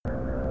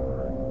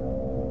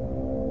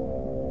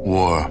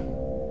War.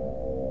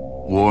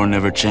 War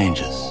never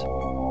changes.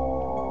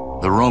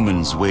 The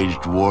Romans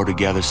waged war to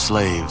gather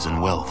slaves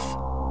and wealth.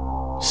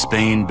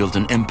 Spain built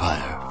an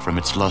empire from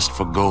its lust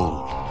for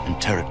gold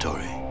and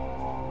territory.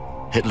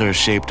 Hitler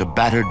shaped a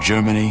battered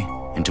Germany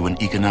into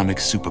an economic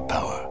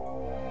superpower.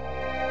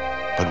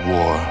 But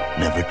war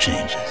never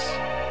changes.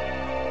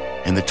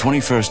 In the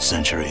 21st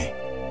century,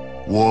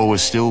 war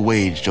was still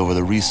waged over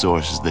the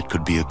resources that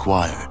could be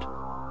acquired.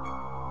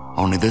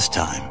 Only this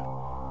time,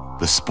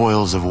 the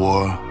spoils of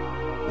war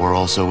were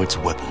also its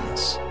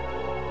weapons.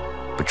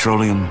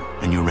 Petroleum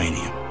and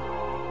uranium.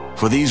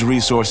 For these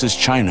resources,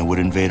 China would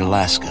invade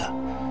Alaska,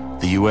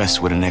 the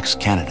US would annex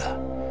Canada,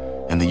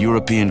 and the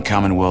European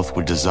Commonwealth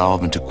would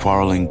dissolve into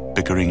quarreling,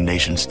 bickering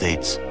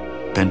nation-states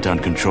bent on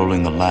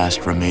controlling the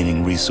last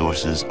remaining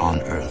resources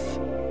on Earth.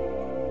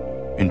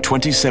 In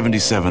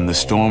 2077, the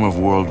storm of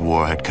world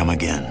war had come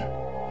again.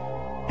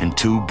 In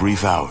 2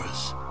 brief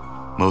hours,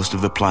 most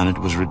of the planet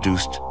was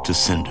reduced to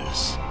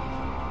cinders.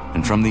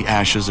 And from the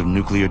ashes of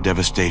nuclear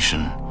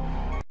devastation,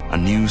 a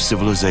new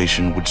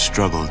civilization would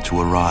struggle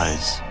to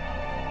arise.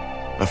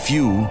 A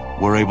few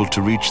were able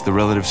to reach the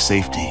relative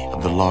safety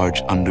of the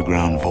large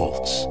underground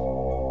vaults.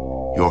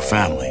 Your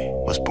family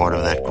was part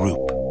of that group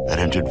that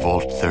entered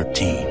Vault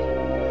 13.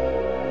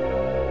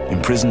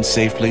 Imprisoned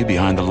safely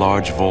behind the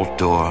large vault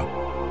door,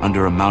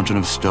 under a mountain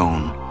of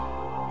stone,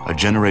 a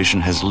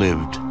generation has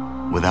lived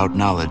without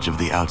knowledge of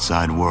the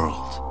outside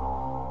world.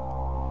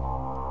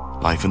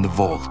 Life in the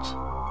vault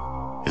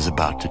is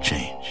about to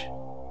change.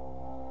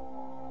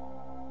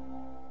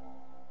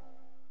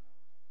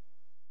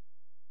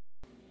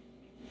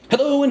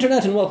 Hello,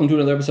 Internet, and welcome to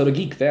another episode of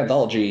Geek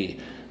Anthology.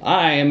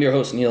 I am your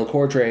host, Neil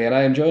Cordray, and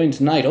I am joined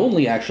tonight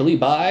only, actually,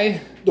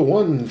 by... The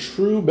one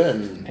true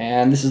Ben.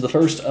 And this is the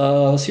first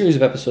series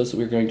of episodes that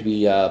we're going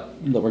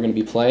to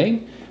be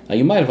playing.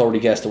 You might have already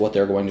guessed at what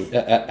they're going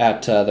to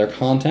at their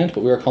content,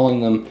 but we are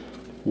calling them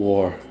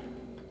War.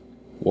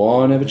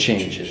 War never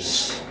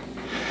changes.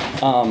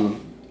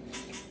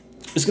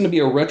 It's going to be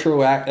a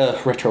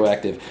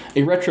retrospective.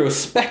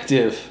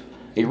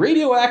 A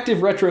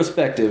radioactive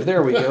retrospective.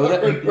 There we go.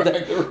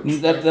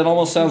 That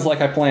almost sounds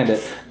like I planned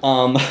it.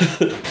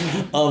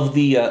 Of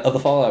the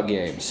Fallout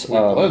games. We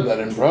planned that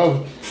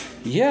improv.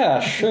 Yeah,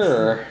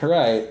 sure.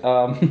 Right.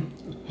 I'm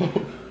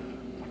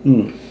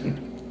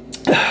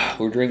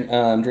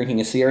drinking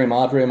a Sierra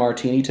Madre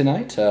Martini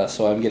tonight,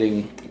 so I'm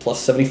getting plus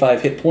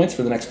 75 hit points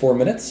for the next 4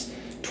 minutes.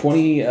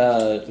 20,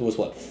 it was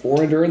what,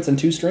 4 endurance and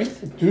 2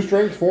 strength? 2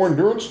 strength, 4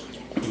 endurance.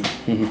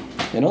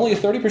 Mm-hmm. And only a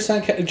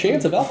 30%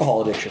 chance of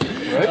alcohol addiction.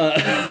 Right.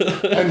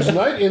 And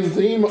tonight, in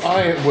theme,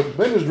 what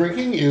Ben is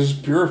drinking is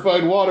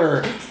purified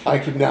water. I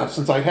can now,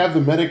 since I have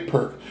the medic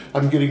perk,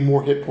 I'm getting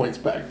more hit points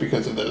back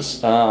because of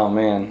this. Oh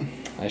man,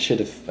 I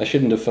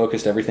shouldn't have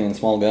focused everything in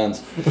small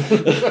guns.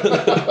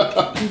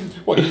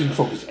 Well, you didn't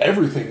focus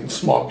everything in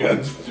small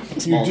guns.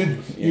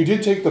 You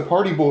did take the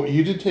party boy.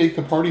 You did take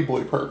the party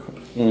boy perk.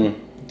 Mm.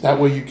 That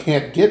way, you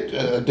can't get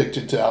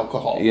addicted to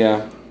alcohol.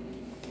 Yeah,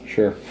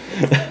 sure.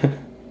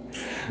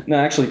 No,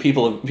 actually,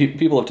 people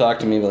have talked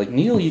to me like,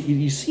 Neil,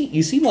 you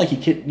seem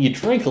like you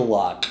drink a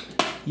lot.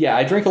 Yeah,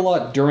 I drink a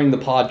lot during the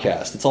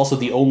podcast. It's also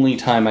the only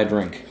time I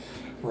drink.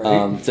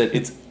 Right.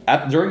 It's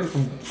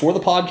for the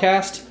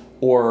podcast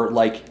or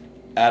like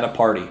at a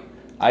party.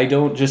 I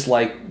don't just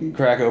like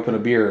crack open a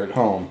beer at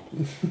home,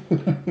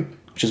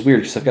 which is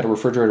weird because I've got a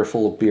refrigerator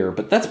full of beer.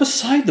 But that's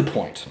beside the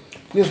point.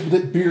 Yes, but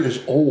that beer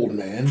is old,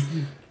 man.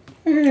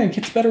 It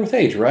gets better with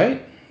age,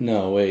 right?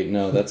 No, wait,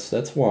 no,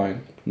 that's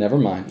wine. Never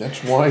mind.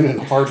 That's wine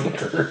and hard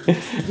liquor.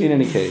 In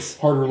any case.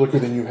 Harder liquor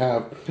than you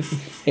have.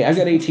 Hey, I've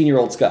got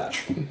 18-year-old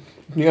scotch.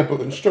 Yeah, but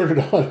it started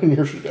out in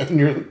your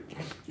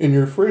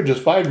fridge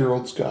as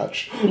 5-year-old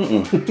scotch.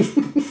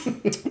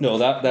 No,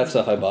 that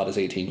stuff I bought as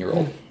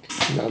 18-year-old.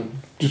 No, I'm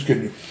just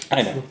kidding you.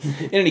 I know.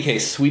 In any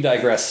case, we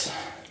digress.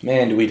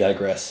 Man, do we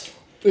digress.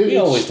 We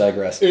always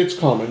digress. It's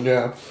common,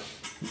 yeah.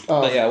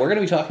 But yeah, we're going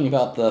to be talking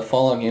about the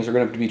Fallout games. We're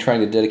going to be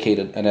trying to dedicate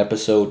an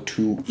episode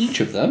to each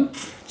of them.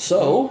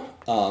 So,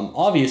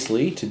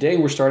 obviously, today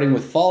we're starting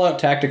with Fallout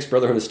Tactics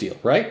Brotherhood of Steel,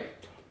 right?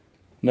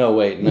 No,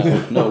 wait,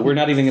 no, we're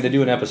not even going to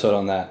do an episode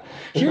on that.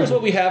 Here's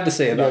what we have to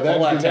say about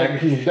Fallout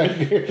Tactics.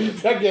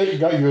 That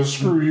got you a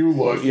screw you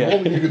look. Yeah.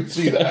 Only you could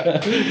see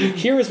that.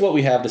 Here is what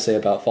we have to say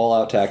about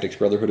Fallout Tactics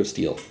Brotherhood of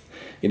Steel.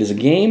 It is a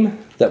game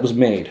that was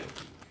made.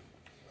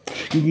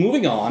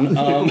 Moving on.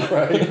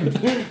 Right.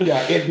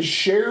 Yeah, it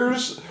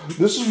shares...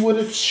 This is what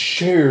it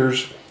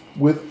shares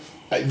with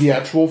the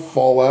actual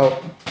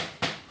Fallout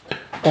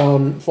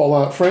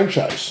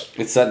franchise.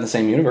 It's set in the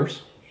same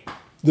universe.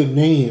 The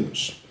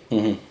names.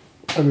 Mm-hmm.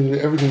 I mean,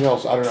 everything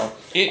else, I don't know.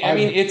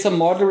 It's a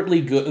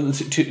moderately good...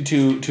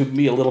 To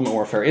be a little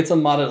more fair, it's a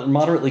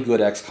moderately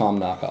good XCOM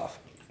knockoff.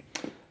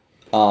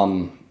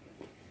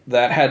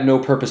 That had no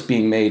purpose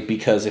being made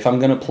because if I'm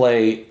going to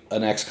play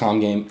an XCOM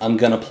game, I'm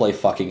going to play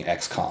fucking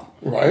XCOM.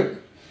 Right.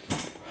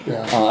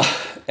 Yeah.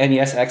 And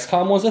yes,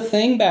 XCOM was a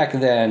thing back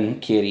then,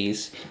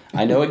 kiddies.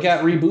 I know it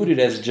got rebooted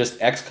as just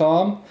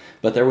XCOM,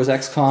 but there was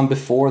XCOM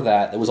before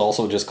that was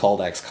also just called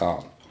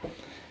XCOM.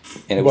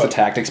 And it was a But-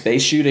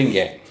 tactics-based shooting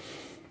game.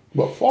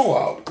 But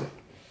Fallout.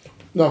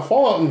 Now,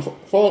 Fallout and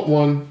Fallout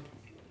 1,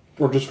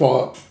 or just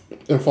Fallout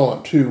and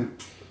Fallout 2,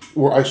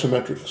 were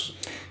isometrics.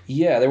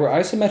 Yeah, they were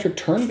isometric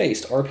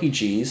turn-based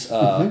RPGs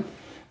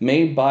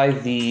made by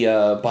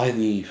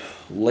the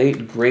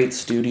late great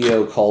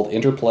studio called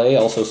Interplay,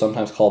 also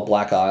sometimes called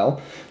Black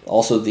Isle.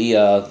 Also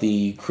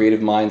the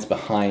creative minds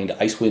behind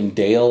Icewind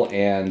Dale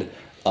and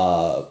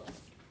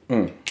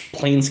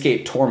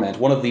Planescape Torment,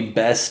 one of the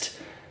best.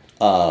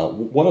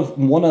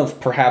 One of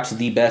perhaps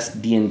the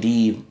best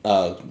D&D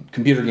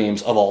computer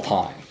games of all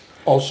time.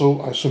 Also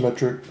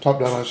isometric,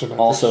 top-down isometrics.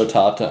 Also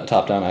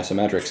top-down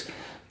isometrics.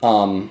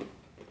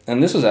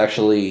 And this was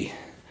actually,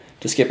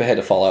 to skip ahead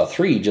to Fallout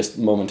 3 just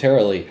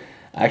momentarily,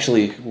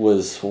 actually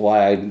was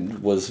why I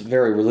was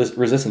very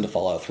resistant to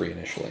Fallout 3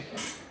 initially.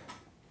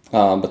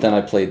 But then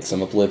I played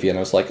some Oblivion. I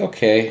was like,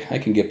 okay, I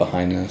can get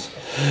behind this.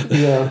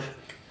 Yeah.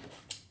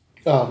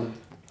 In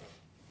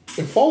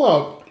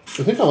Fallout,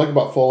 the thing I like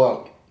about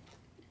Fallout,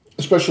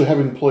 especially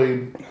having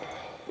played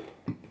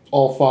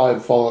all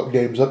 5 Fallout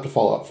games up to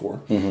Fallout 4.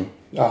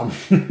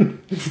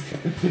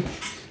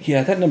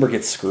 Yeah, that number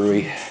gets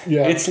screwy.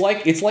 Yeah. It's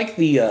like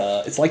the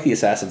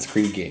Assassin's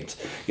Creed games.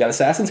 You got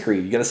Assassin's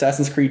Creed, you got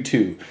Assassin's Creed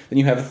 2, then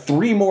you have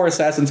 3 more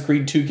Assassin's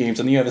Creed 2 games,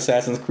 and then you have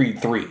Assassin's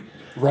Creed 3.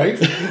 Right?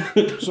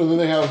 So then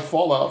they have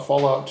Fallout,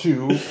 Fallout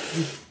 2,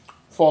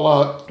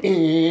 Fallout...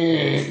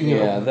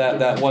 Yeah,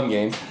 that one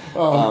game.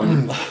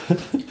 Then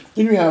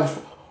you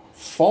have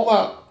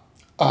Fallout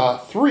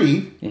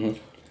 3.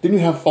 Then you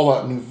have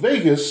Fallout New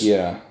Vegas.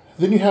 Yeah.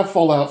 Then you have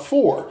Fallout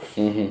 4.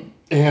 And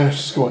it's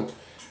just going...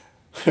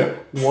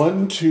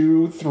 1,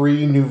 2,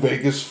 3, New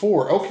Vegas,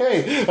 4.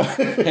 Okay.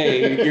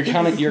 Hey, you're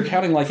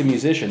counting like a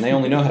musician. They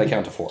only know how to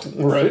count to 4.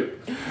 Right?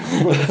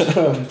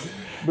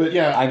 But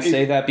yeah. I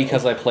say that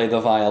because I play the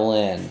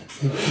violin.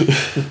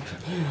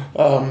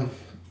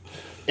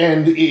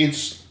 And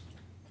it's...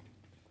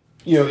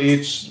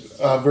 it's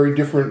very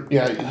different.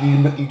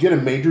 Yeah, you get a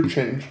major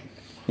change.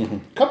 A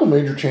couple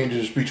major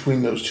changes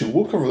between those two.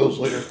 We'll cover those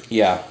later.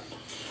 Yeah.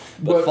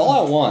 But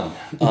Fallout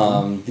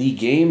 1, the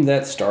game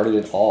that started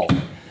it all.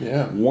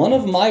 Yeah. One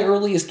of my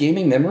earliest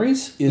gaming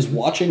memories is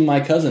watching my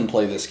cousin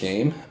play this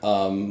game,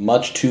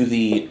 much to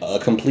the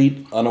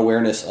complete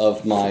unawareness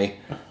of my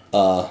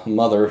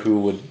mother, who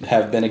would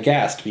have been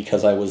aghast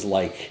because I was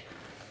like,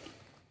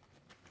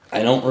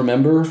 I don't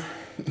remember.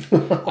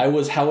 I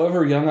was,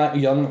 however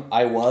young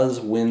I was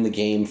when the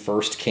game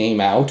first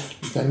came out.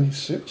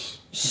 96?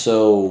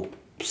 So,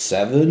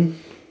 7?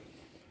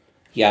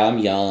 Yeah, I'm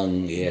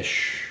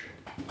young-ish.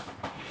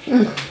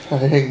 I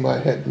hang my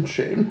head in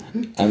shame.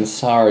 I'm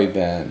sorry,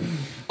 Ben.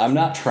 I'm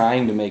not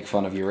trying to make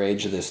fun of your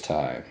age this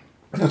time.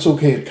 That's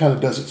okay. It kind of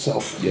does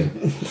itself. Yeah.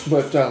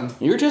 But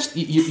You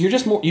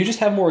just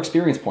have more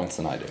experience points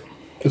than I do.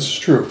 this is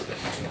true.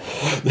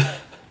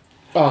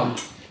 But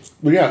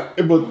yeah.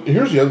 But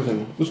here's the other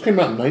thing. This came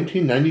out in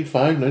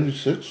 1995,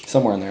 96.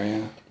 Somewhere in there,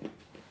 yeah.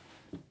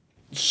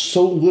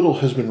 So little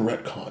has been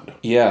retconned.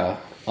 Yeah.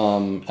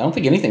 I don't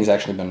think anything's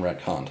actually been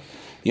retconned.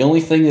 The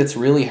only thing that's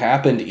really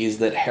happened is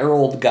that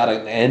Harold got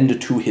an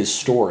end to his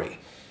story.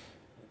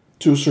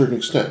 To a certain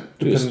extent,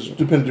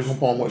 depending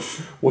upon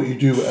what you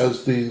do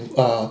as the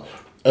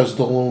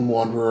lone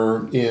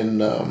wanderer in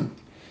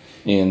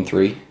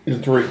 3.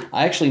 in 3.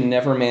 I actually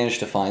never managed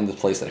to find the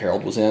place that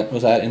Harold was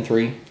at in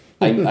 3.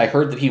 I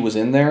heard that he was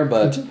in there,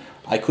 but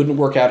I couldn't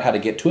work out how to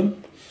get to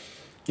him.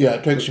 Yeah,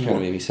 it takes some Kind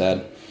of more. made me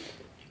sad.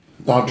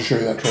 I'll have to show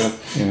you that trailer.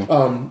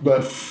 Yeah.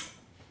 But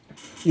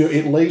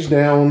it lays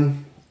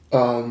down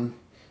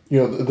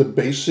the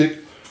basic,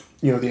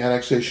 the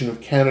annexation of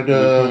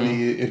Canada,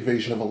 the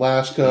invasion of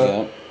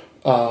Alaska.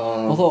 Yeah.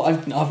 Although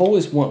I've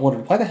always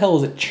wondered, why the hell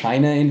is it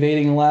China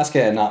invading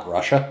Alaska and not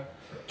Russia?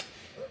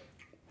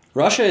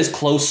 Russia is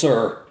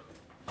closer.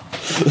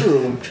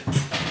 True.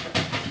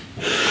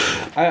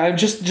 I'm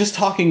just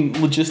talking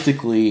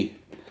logistically.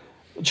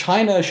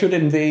 China should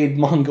invade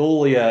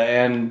Mongolia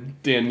and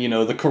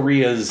the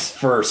Koreas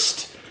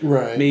first.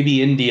 Right.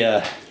 Maybe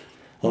India.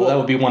 Well, that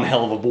would be one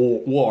hell of a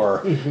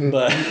war.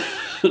 But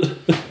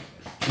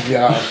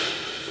Yeah.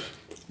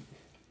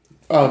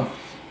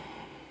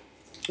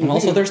 and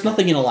also, there's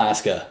nothing in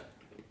Alaska.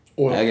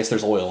 Oil. I guess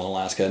there's oil in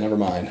Alaska. Never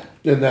mind.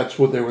 And that's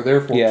what they were there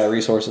for. Yeah,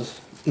 resources.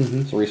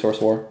 It's a resource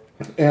war.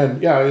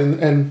 And yeah,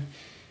 and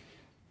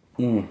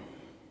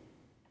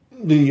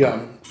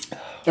the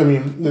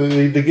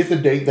they get the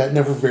date that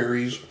never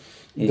varies.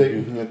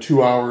 They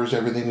 2 hours,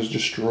 everything is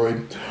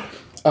destroyed.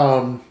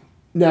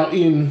 Now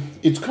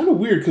it's kind of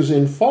weird because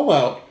in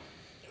Fallout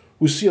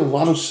we see a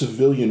lot of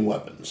civilian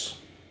weapons.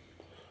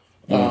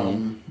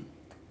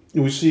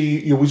 We see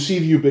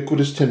the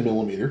ubiquitous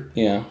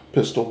 10mm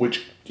pistol,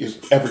 which is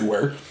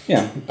everywhere.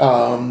 Yeah.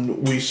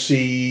 We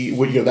see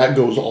that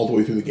goes all the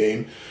way through the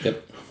game.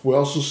 Yep. We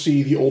also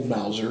see the old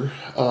Mauser.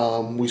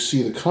 We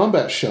see the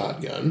combat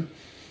shotgun,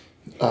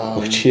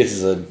 Which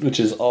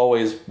is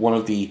always one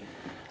of the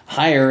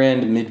higher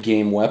end mid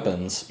game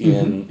weapons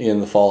in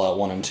the Fallout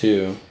 1 and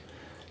 2.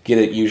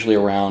 get it usually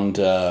around.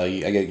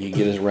 You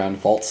get it around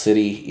Vault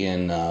City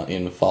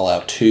in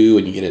Fallout 2,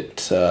 and you get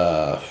it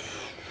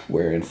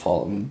where in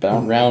Fallout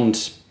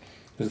around.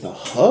 Is the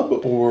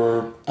hub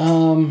or?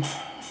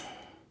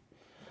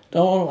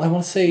 No, I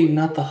want to say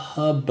not the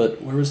hub,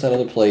 but where was that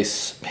other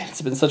place? Man,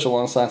 it's been such a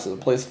long time since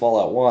I played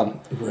Fallout 1.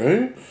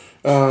 Right.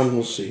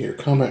 Let's see here.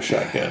 Combat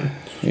shotgun.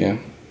 Yeah.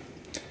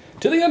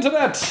 To the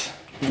internet.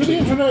 To the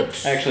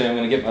internet. Actually, I'm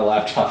going to get my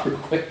laptop real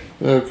quick.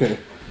 Okay.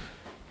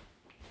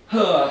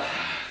 For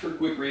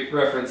quick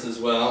reference as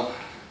well.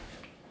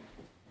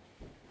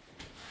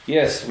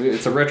 Yes,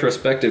 it's a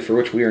retrospective for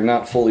which we are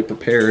not fully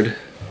prepared.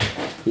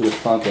 Who would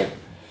thunk it?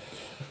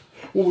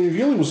 Well, when you're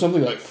dealing with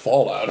something like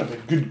Fallout, I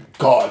mean, good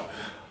God.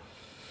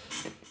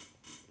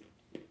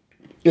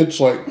 It's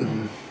like...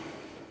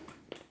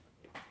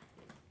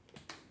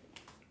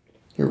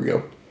 Here we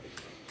go.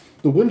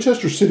 The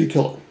Winchester City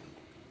Killer.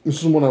 This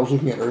is one I was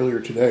looking at earlier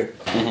today.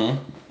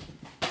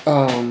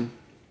 And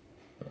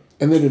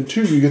then in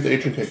 2, you get the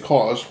H&K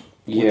Cause,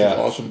 which is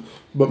awesome.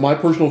 But my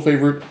personal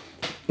favorite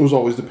was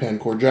always the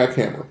Pancore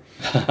Jackhammer.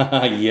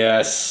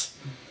 Yes.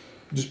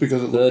 Just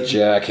because of the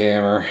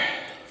Jackhammer.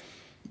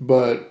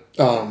 But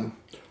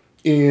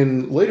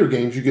in later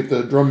games, you get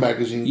the Drum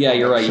Magazine. Yeah,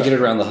 you're right. You get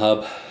it around the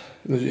hub.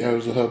 Yeah, it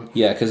was the hub.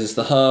 Yeah, because it's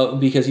the hub.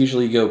 Because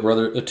usually you go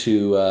to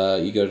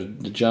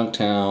the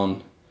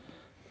Junktown,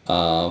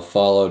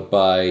 followed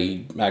by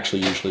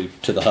usually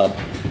to the hub.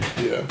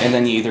 Yeah. And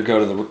then you either go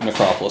to the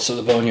Necropolis or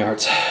the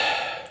Boneyards.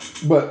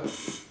 But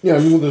yeah, I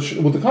mean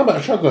with the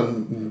combat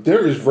shotgun,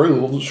 there is very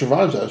little that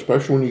survives that,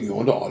 especially when you go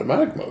into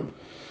automatic mode.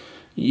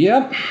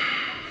 Yep.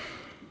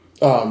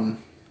 And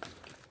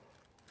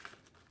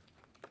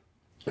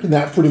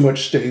that pretty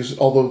much stays,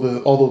 although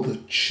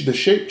the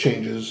shape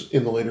changes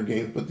in the later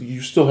games, but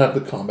you still have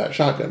the combat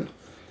shotgun.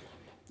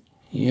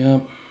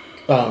 Yep.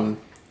 And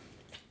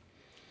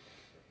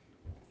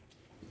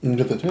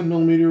get the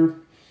 10mm.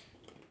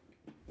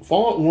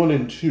 Fallout 1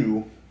 and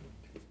 2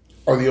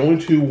 are the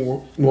only two.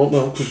 Well,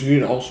 no, because you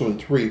need also in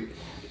 3.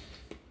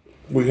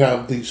 We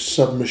have the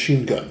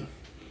submachine gun.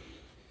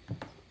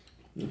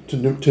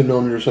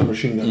 10mm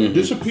submachine gun. It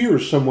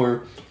disappears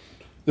somewhere.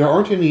 There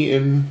aren't any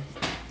in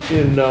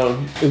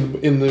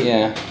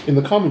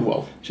the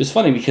Commonwealth. Which is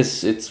funny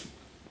because it's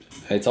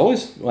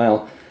always,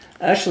 well,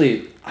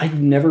 actually I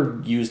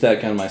never used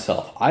that gun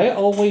myself. I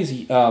always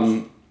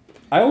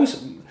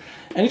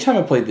anytime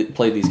I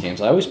played these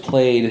games, I always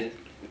played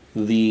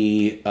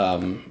the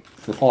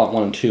for Fallout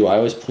 1 and 2, I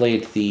always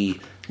played the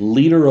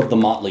leader of the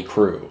motley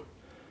crew.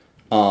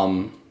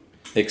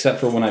 Except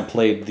for when I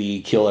played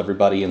the kill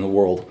everybody in the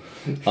world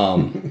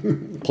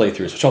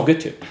playthroughs, which I'll get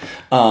to.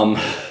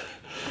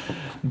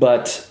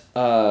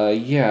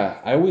 Yeah,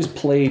 I always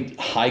played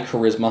high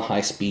charisma, high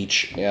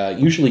speech.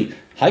 Usually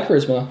high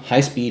charisma,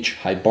 high speech,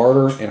 high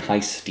barter, and high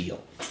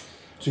steal.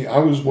 See, I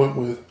always went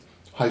with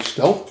high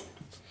stealth.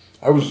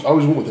 I always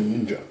went with a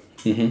ninja.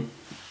 Mm-hmm.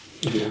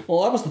 Yeah.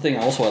 Well, that was the thing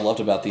also I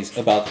loved about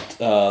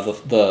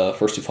the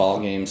first 2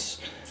 Fallout games,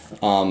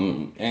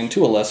 and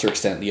to a lesser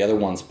extent the other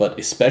ones, but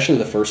especially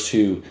the first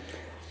 2.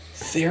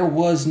 There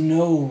was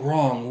no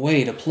wrong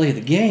way to play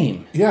the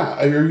game. Yeah,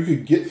 or you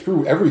could get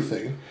through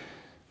everything.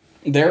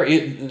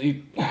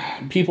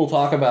 People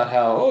talk about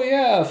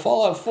how,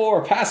 Fallout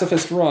 4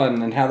 pacifist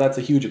run and how that's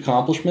a huge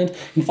accomplishment.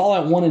 In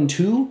Fallout 1 and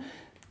 2,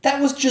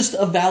 that was just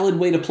a valid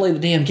way to play the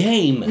damn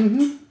game.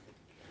 Mm-hmm.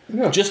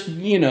 Yeah. Just,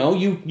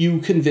 you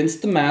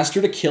convinced the master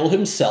to kill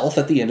himself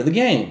at the end of the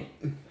game.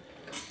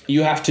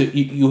 You have to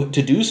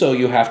to do so.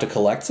 You have to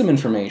collect some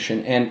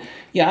information, and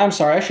I'm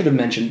sorry, I should have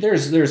mentioned.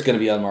 There's going to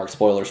be unmarked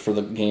spoilers for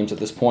the games at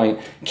this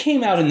point.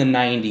 Came out in the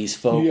 90s,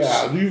 folks.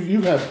 Yeah,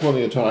 you've had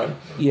plenty of time.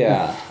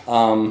 Yeah.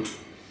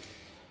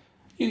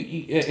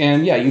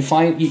 You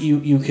find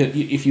you could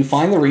if you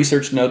find the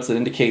research notes that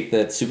indicate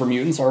that super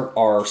mutants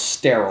are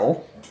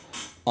sterile.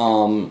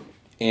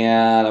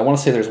 And I want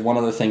to say there's one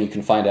other thing you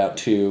can find out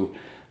too.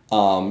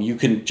 You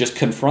can just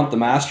confront the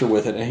master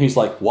with it, and he's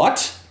like,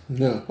 "What?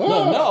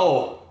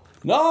 No.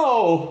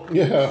 No!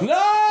 Yeah.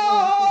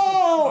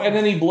 No!" And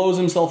then he blows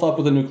himself up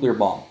with a nuclear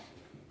bomb.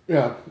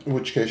 Yeah, in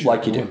which case...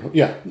 Like you do.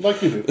 Yeah,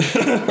 like you do.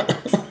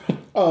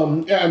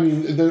 I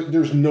mean,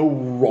 there's no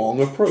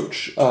wrong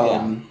approach.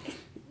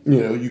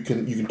 You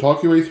can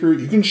talk your way through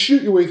it, you can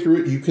shoot your way through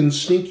it, you can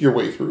sneak your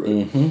way through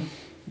it.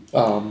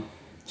 Mm-hmm.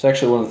 It's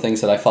actually one of the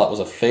things that I thought was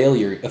a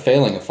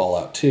failing of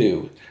Fallout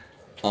 2.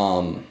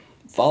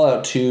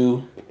 Fallout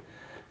 2...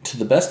 To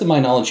the best of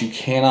my knowledge, you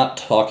cannot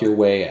talk your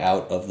way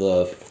out of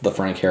the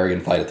Frank Harrigan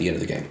fight at the end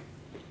of the game.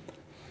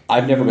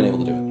 I've never been able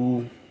to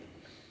do it.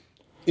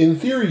 In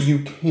theory, you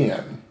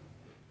can.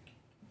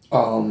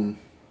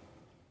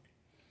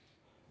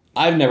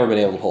 I've never been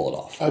able to pull it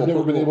off. I've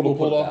never been able to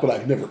pull it off, but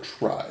I've never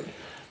tried.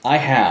 I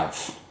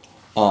have.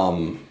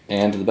 And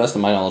to the best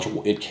of my knowledge,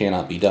 it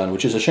cannot be done,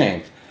 which is a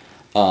shame.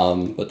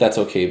 But that's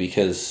okay,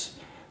 because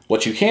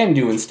what you can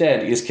do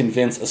instead is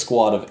convince a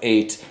squad of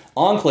 8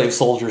 Enclave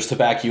soldiers to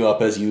back you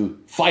up as you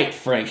fight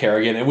Frank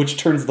Harrigan, which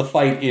turns the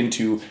fight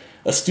into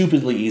a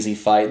stupidly easy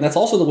fight. And that's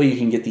also the way you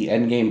can get the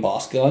endgame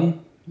boss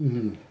gun.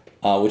 Mm-hmm.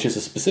 which is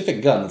a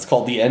specific gun that's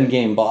called the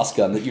endgame boss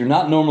gun that you're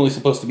not normally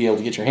supposed to be able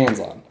to get your hands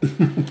on.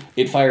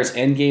 It fires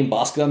endgame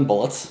boss gun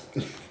bullets.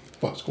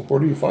 Where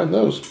do you find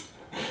those?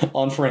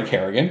 On Frank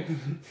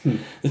Harrigan.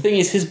 The thing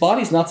is, his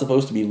body's not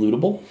supposed to be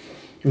lootable.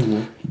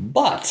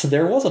 But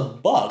there was a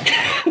bug.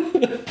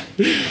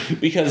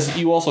 Because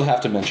you also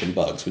have to mention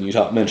bugs when you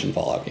mention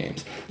Fallout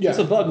games. Yeah.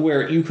 There's a bug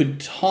where you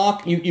could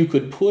you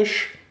could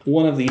push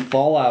one of the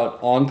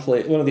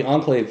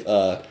Enclave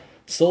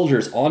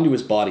soldiers onto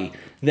his body,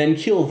 then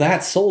kill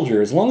that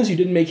soldier. As long as you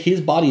didn't make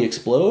his body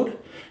explode,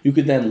 you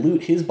could then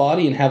loot his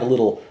body and have a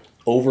little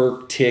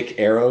over-tick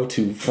arrow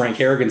to Frank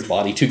Harrigan's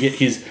body to get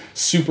his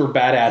super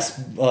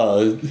badass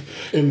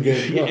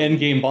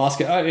endgame boss.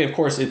 Of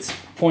course, it's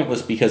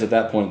pointless because at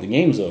that point the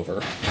game's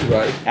over.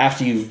 Right.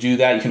 After you do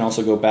that, you can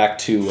also go back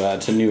to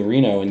New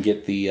Reno and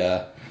get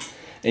the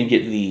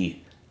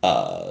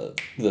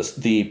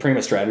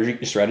Prima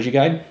strategy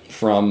guide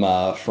from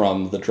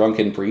the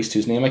drunken priest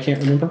whose name I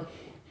can't remember.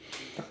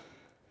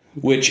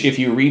 Which, if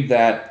you read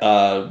that,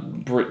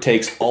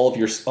 takes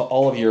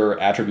all of your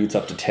attributes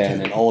up to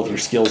 10 and all of your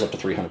skills up to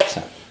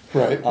 300%.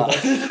 Right.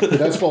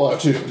 That's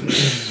Fallout 2.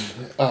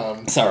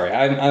 Sorry,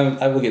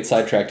 I will get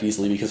sidetracked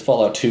easily because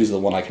Fallout 2 is the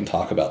one I can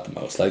talk about the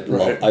most. I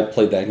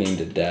played that game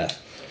to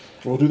death.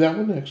 We'll do that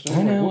one next.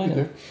 I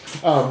know.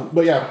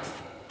 But yeah,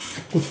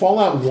 with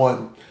Fallout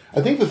 1,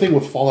 I think the thing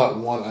with Fallout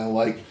 1 I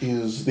like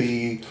is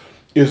the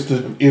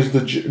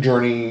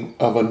journey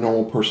of a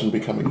normal person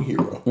becoming a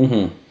hero.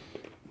 Mm-hmm.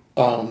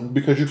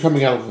 Because you're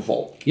coming out of the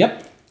vault.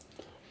 Yep.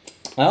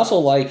 I also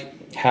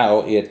like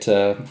how it,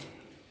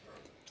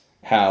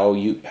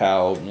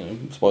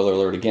 spoiler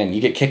alert again,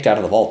 you get kicked out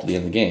of the vault at the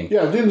end of the game.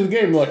 Yeah, at the end of the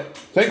game, like,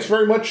 thanks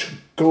very much,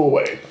 go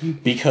away.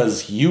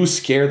 Because you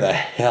scare the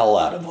hell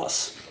out of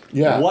us.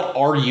 Yeah. What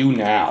are you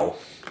now?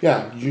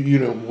 Yeah, you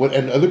know what,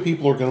 and other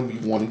people are going to be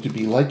wanting to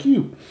be like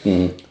you.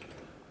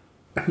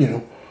 Mm-hmm. You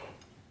know,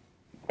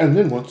 and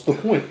then what's the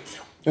point?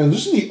 And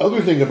this is the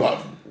other thing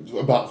about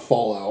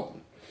Fallout.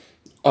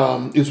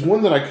 It's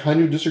one that I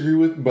kind of disagree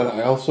with, but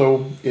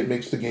it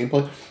makes the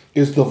gameplay,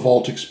 is the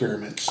vault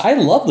experiments. I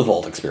love the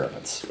vault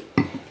experiments.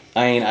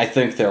 I mean, I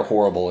think they're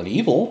horrible and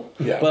evil,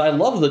 but I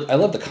love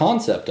the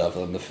concept of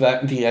them.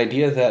 The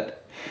idea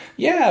that,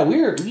 yeah,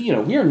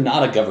 we're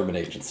not a government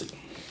agency.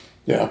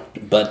 Yeah.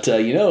 But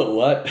you know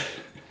what?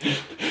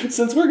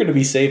 Since we're going to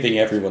be saving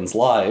everyone's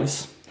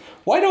lives,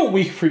 why don't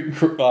we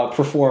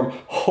perform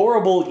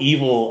horrible,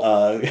 evil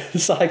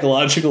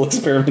psychological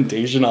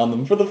experimentation on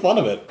them for the fun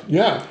of it?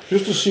 Yeah,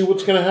 just to see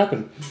what's going to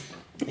happen.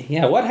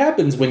 Yeah, what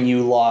happens when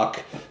you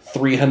lock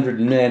 300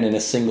 men and a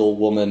single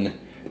woman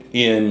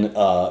in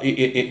a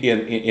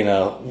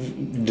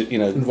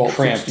Vault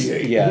cramped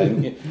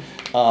 68.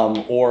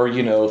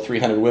 or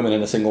 300 women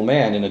and a single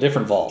man in a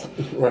different vault?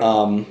 Right.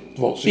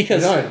 Vault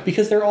 69.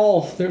 because they're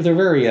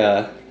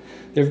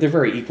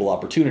very equal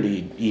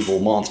opportunity evil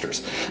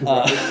monsters.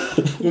 Then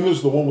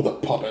there's the one with the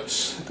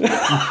puppets.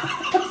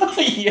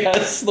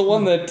 Yes, the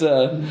one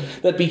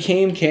that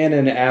became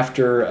canon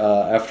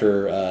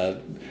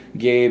after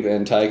Gabe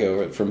and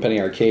Tycho from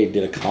Penny Arcade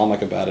did a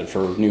comic about it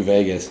for New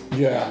Vegas.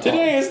 Yeah.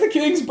 Today is the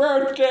king's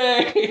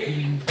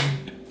birthday.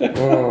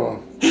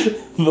 Oh.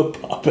 The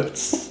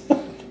puppets.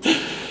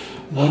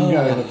 One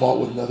guy in a vault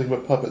with nothing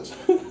but puppets,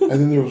 and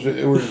then there was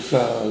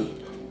the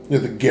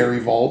Gary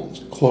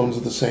Vault, clones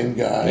of the same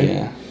guy.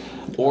 Yeah.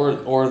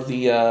 Or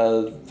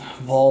the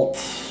vault,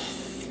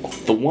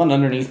 the one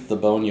underneath the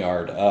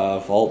boneyard,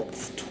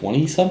 Vault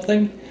 20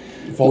 something.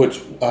 Vault,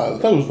 I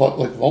thought it was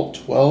Vault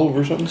 12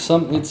 or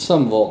something. It's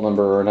some vault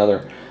number or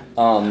another,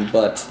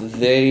 but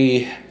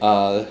they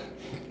also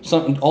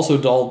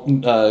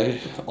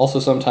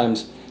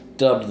sometimes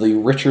dubbed the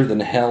richer than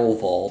hell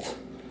vault,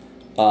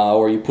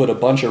 where you put a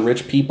bunch of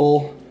rich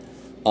people,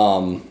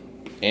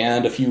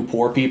 and a few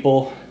poor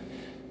people,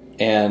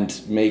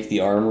 and make the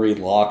armory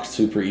lock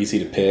super easy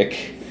to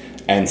pick,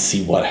 and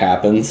see what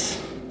happens.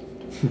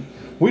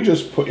 We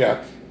just put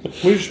a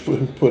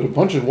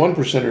bunch of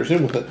 1%ers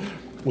in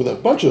with a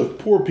bunch of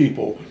poor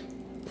people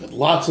with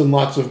lots and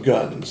lots of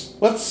guns.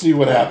 Let's see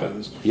what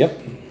happens. Yep.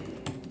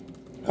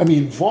 I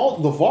mean, the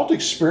vault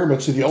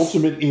experiments are the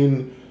ultimate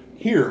in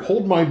here.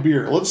 Hold my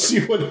beer. Let's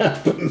see what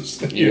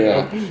happens. You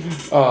know?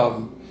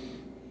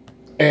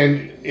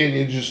 And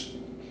it just,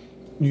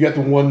 you got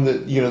the one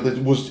that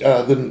that was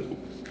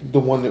the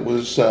one that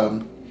was I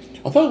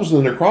thought it was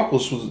the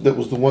Necropolis that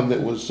was the one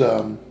that was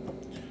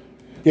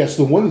yes,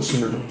 the one that's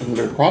in the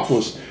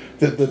Necropolis.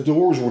 That the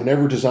doors were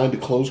never designed to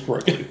close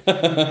correctly.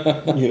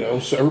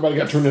 So everybody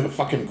got turned into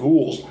fucking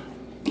ghouls.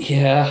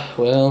 Yeah,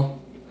 well.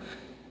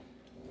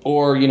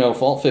 Or,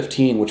 Vault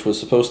 15, which was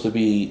supposed to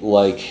be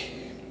like...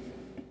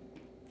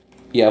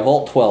 Yeah,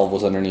 Vault 12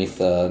 was underneath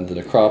the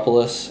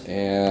Necropolis,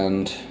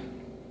 and...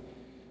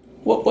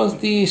 What was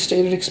the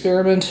stated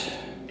experiment?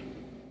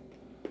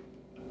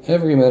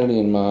 Have humanity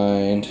in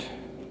mind.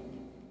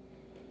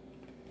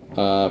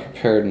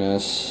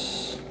 Preparedness...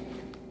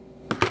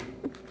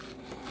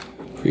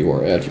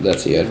 Pre-war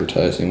that's the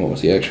advertising. What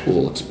was the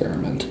actual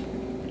experiment?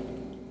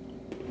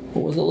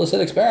 What was the illicit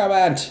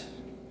experiment?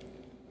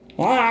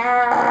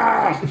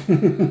 Ah!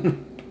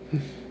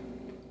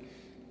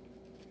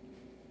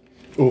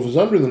 Well, if it's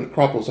under the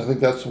necropolis, I think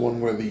that's the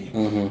one where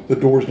the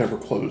doors never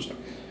closed.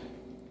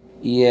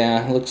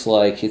 Yeah, looks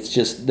like it's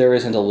just there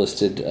isn't a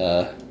listed.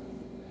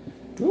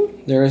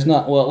 There is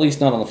not. Well, at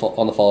least not on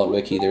the Fallout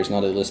wiki. There's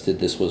not a listed.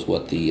 This was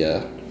what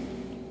the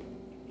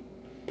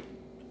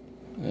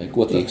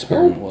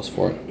experiment was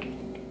for it.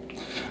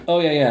 Oh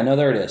yeah. No,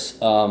 there it is.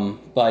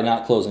 By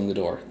not closing the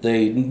door,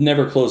 they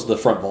never closed the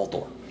front vault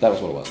door. That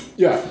was what it was.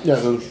 Yeah.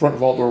 The front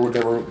vault door would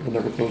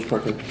never close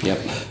correctly. Yep.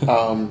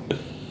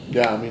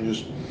 Yeah, I mean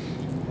just.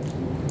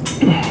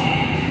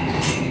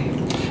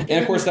 And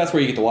of course, that's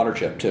where you get the water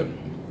chip too.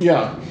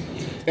 Yeah.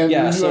 And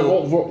Yeah,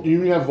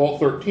 you have Vault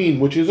 13,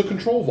 which is a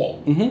control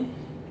vault. Mm-hmm.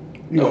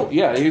 No,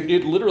 yeah,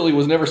 it literally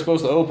was never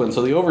supposed to open.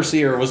 So the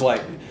overseer was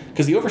like,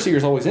 because the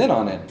overseer's always in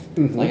on it.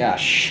 Mm-hmm. Like,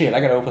 shit,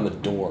 I got to open the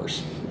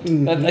doors.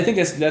 Mm-hmm. I think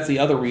that's the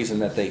other reason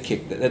that they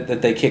kicked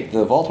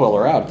the vault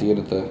dweller out at the end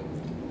of the.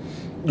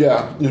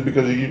 Yeah, is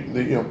because he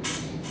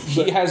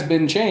has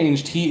been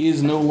changed. He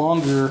is no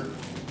longer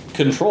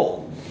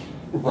control.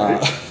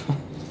 Right.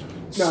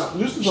 Now,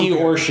 this is he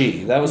or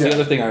she. That was Yeah. the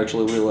other thing I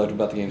actually really loved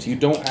about the games. You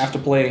don't have to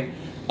play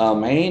a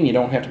man. You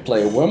don't have to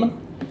play a woman.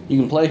 You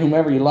can play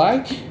whomever you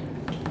like.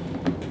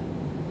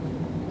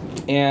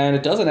 And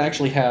it doesn't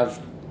actually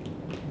have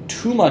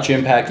too much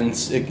impact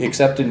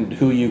except in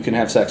who you can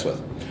have sex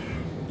with.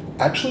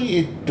 Actually,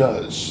 it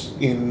does.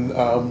 In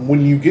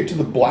when you get to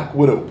the Black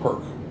Widow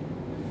perk.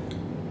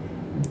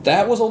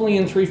 That was only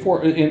in 3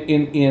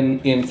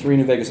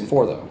 New Vegas and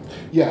 4 though.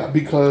 Yeah,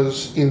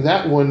 because in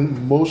that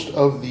one, most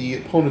of the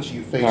opponents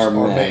you face are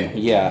men.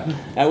 Yeah,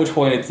 at which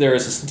point there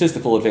is a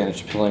statistical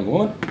advantage to playing a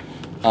woman.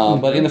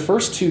 But in the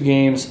first 2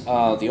 games,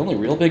 the only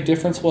real big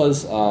difference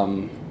was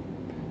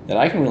that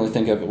I can really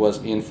think of it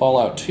was in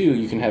Fallout 2,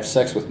 you can have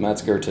sex with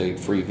Metzger to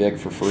free Vic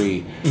for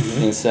free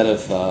instead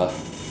of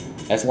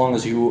as long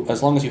as you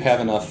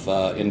have enough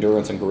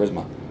endurance and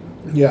charisma.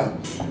 Yeah,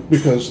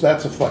 because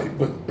that's a fight,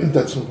 but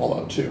that's in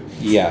Fallout 2.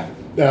 Yeah.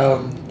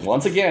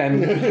 Once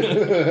again,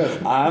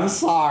 I'm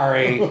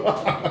sorry.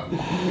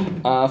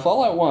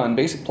 Fallout 1,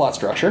 basic plot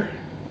structure.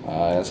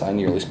 As I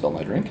nearly spilled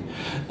my drink.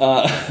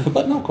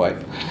 But not quite.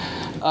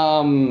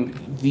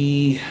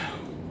 The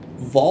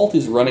vault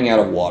is running out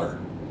of water.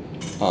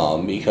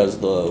 Because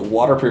the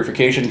water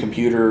purification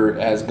computer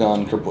has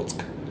gone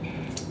kaputsk.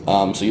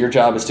 So your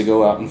job is to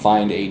go out and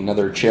find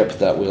another chip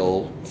that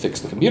will fix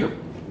the computer.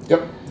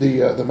 Yep,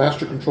 the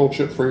master control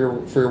chip for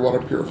your water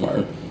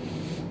purifier.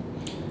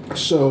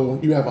 So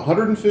you have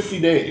 150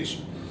 days,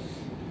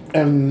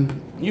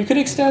 and you could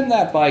extend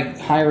that by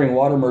hiring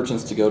water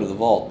merchants to go to the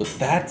vault, but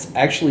that's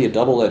actually a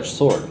double-edged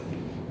sword.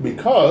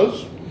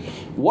 Because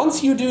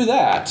once you do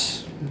that,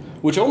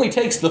 which only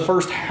takes the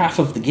first half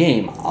of the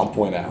game, I'll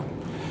point out.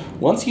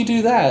 Once you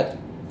do that,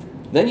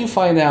 then you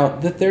find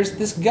out that there's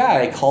this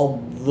guy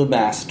called the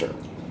Master.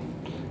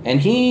 And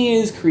he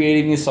is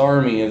creating this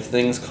army of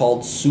things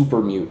called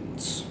super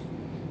mutants.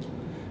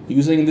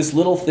 Using this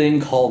little thing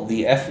called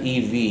the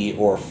FEV,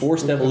 or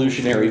Forced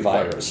Evolutionary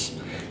Virus.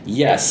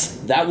 Yes,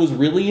 that was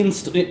really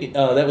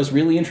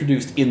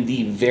introduced in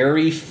the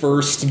very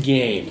first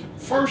game.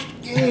 First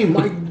game,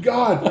 my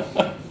God.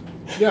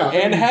 Yeah.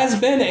 And has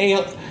been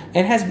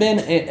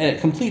a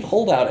complete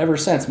holdout ever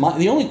since.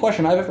 The only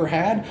question I've ever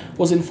had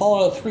was in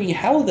Fallout 3,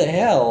 how the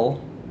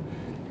hell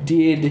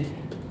did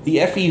the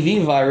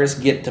FEV virus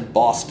get to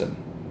Boston?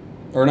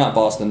 Or not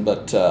Boston,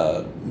 but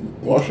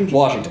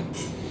Washington.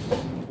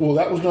 Well,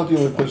 that was not the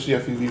only place the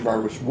FEV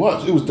virus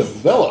was. It was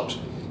developed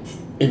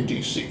in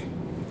D.C.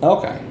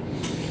 Okay.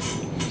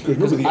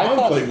 Because remember, the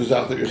Enclave was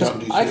out there in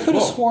D.C. I could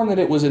have sworn that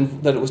it was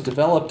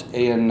developed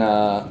in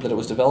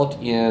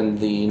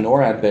the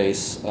NORAD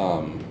base.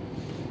 Well,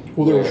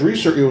 there was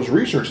research. It was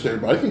research there,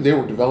 but I think they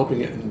were developing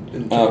it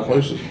in other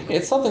places.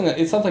 It's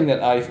something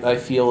that I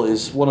feel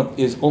is one of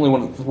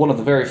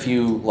the very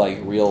few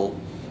real,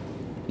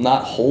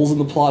 not holes in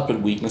the plot,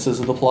 but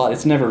weaknesses of the plot.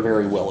 It's never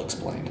very well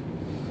explained.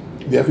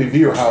 The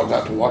FEV, or how it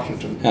got to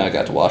Washington. How it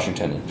got to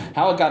Washington.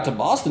 How it got to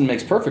Boston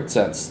makes perfect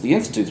sense. The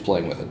Institute's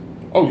playing with it.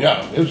 Oh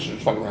yeah, it's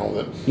just fucking around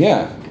with it.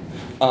 Yeah.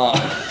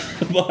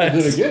 But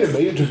and then again, it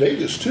made it to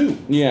Vegas too.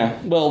 Yeah.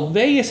 Well,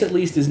 Vegas at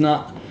least is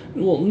not.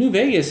 Well, New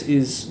Vegas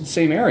is the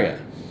same area,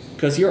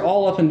 because you're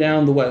all up and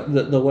down the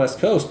West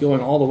Coast, going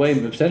all the way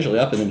potentially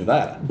up into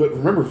Nevada. But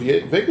remember,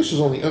 Vegas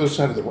is on the other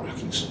side of the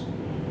Rockies.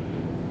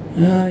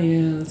 Yeah,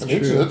 that's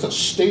true. That's a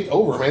state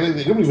over, man.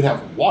 They don't even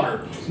have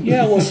water.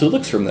 Yeah, well,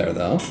 Sulik's from there,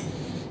 though.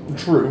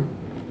 True.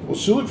 Well,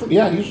 Sulik from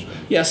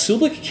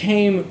Sulik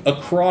came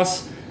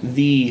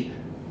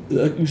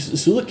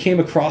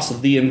across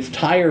the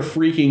entire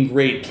freaking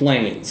Great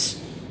Plains.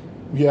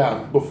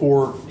 Yeah,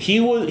 before he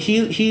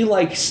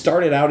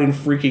started out in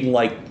freaking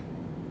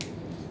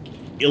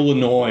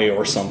Illinois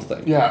or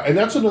something. Yeah, and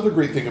that's another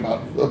great thing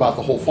about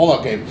the whole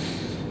Fallout game.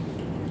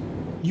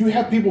 You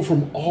have people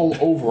from all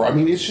over. I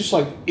mean, it's just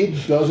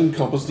it does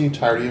encompass the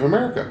entirety of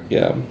America.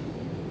 Yeah.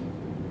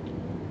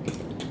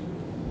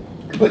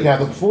 But yeah,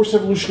 the Force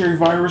Evolutionary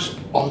Virus,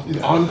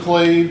 the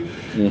Enclave,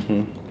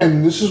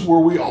 and this is where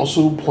we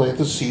also plant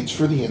the seeds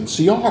for the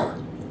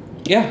NCR.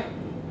 Yeah.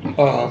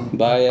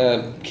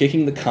 By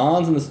kicking the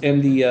cons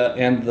and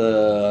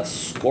the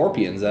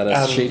scorpions out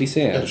of Shady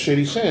Sands. At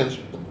Shady Sands.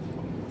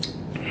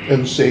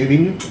 And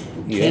saving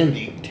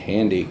Tandy.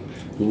 Tandy,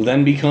 who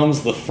then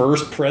becomes the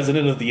first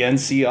president of the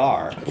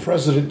NCR.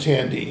 President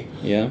Tandy.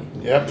 Yeah.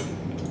 Yep.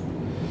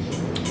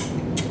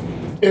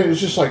 And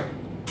it's just like,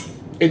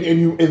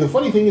 and the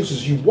funny thing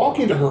is you walk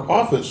into her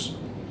office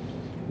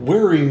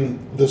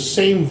wearing the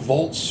same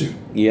vault suit.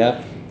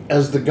 Yep.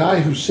 As the guy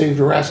who saved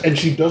her ass, and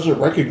she doesn't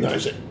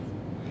recognize it.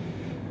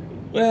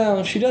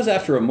 Well, she does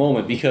after a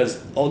moment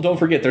because, don't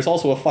forget, there's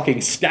also a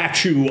fucking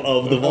statue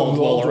of the Vault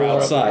Dweller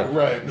outside.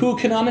 Right. Who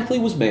canonically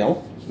was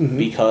male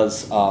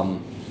because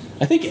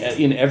I think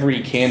in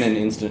every canon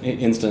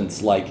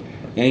instance, like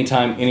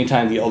anytime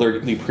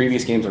the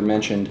previous games are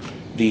mentioned,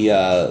 the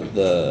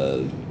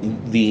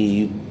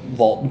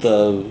Vault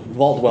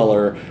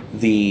Dweller,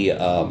 the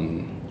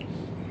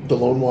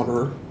Lone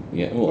Wanderer.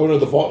 Yeah. Well, oh no,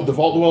 the Vault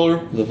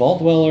Dweller. The Vault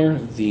Dweller,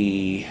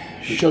 the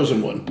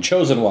Chosen One.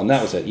 Chosen One,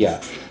 that was it,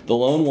 yeah. The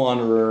Lone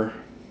Wanderer,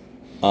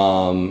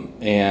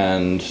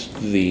 and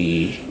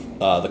the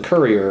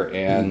Courier,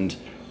 and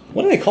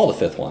what do they call the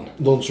fifth one?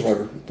 Lone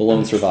Survivor. The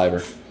Lone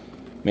Survivor.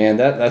 Man,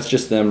 that's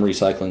just them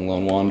recycling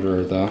Lone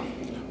Wanderer, though.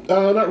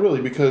 Not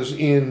really, because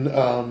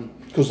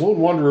because Lone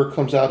Wanderer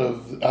comes out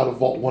of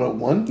Vault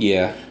 101.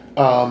 Yeah.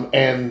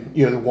 And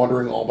they're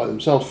wandering all by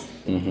themselves.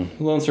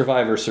 Mm-hmm. Lone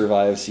Survivor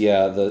survives.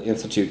 Yeah, the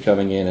Institute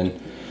coming in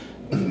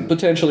and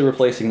potentially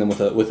replacing them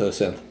with a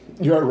synth.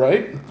 You're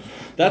right.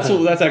 That's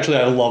actually,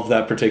 I love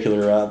that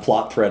particular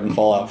plot thread in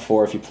Fallout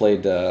 4 if you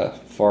played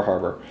Far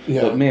Harbor.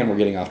 Yeah. But man, we're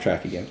getting off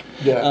track again.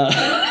 Yeah.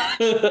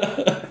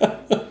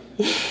 The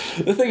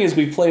thing is,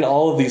 we've played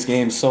all of these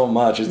games so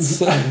much.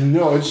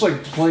 No, it's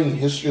like playing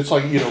history. It's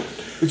like,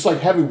 it's like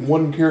having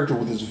one character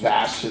with his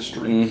vast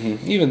history.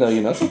 Mm-hmm. Even though,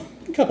 it's a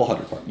couple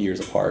hundred years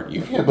apart.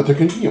 Yeah, but there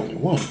can be only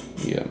one.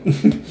 Yeah.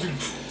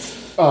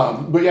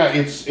 But yeah,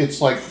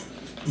 it's like,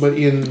 but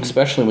in...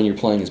 Especially when you're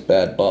playing as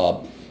Bad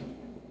Bob.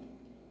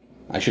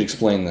 I should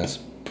explain this.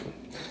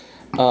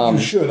 You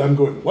should. I'm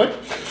going, what?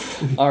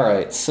 All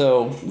right,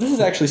 so this is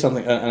actually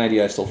an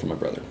idea I stole from my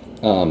brother.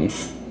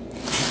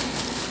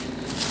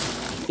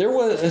 There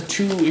was,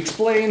 to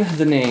explain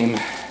the name,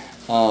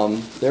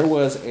 there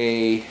was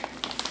a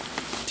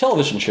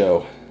television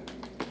show,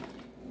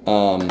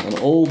 an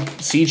old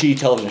CG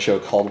television show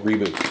called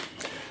Reboot.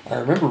 I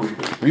remember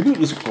Reboot. Reboot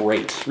was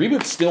great.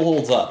 Reboot still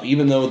holds up,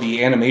 even though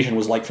the animation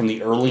was like from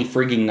the early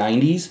frigging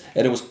 90s,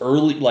 and it was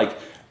early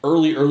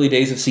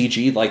days of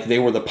CG, like they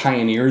were the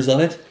pioneers of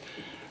it.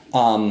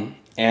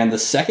 And the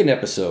second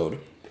episode,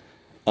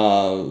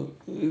 the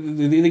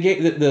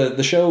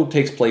show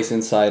takes place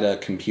inside a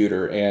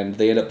computer, and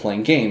they end up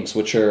playing games,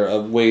 which is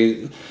a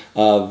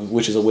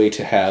way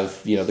to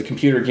have the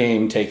computer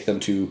game take them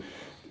to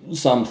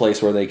some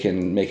place where they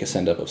can make a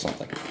send up of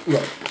something.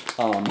 Right.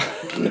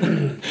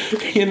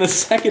 In the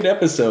second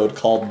episode,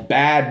 called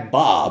Bad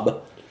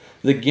Bob,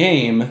 the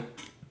game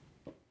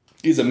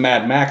is a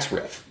Mad Max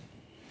rip.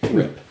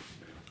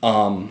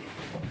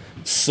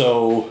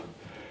 So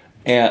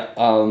that's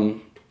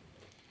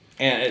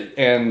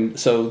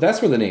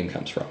where the name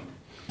comes from.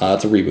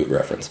 It's a Reboot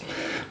reference.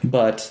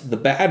 But the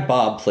Bad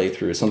Bob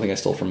playthrough is something I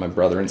stole from my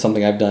brother and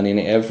something I've done in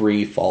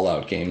every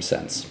Fallout game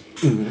since.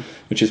 Mm-hmm.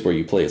 Which is where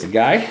you play as a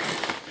guy,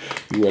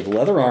 you wear the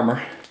leather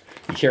armor,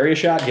 you carry a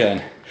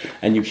shotgun,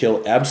 and you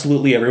kill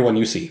absolutely everyone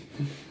you see.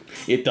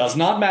 It does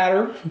not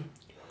matter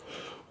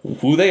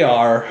who they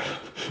are,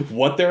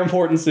 what their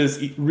importance is.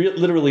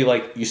 Literally,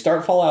 like, you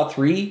start Fallout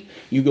 3,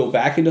 you go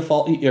back into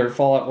you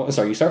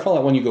start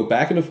Fallout 1, you go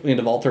back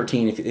into Vault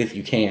 13 if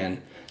you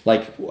can.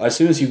 Like, as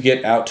soon as you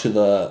get out to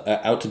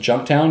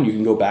Jumptown, you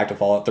can go back to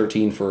Fallout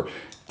 13 for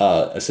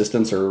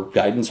assistance or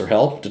guidance or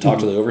help to talk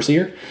to the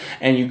Overseer.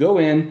 And you go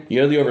in, you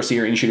go to the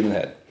Overseer, and you shoot him in the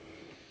head.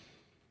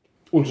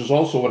 Which is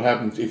also what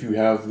happens if you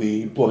have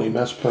the Bloody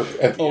Mess perk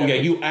at the end. Yeah,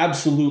 you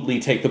absolutely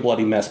take the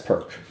Bloody Mess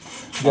perk.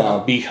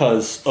 Yeah.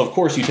 Because, of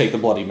course, you take the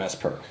Bloody Mess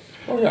perk.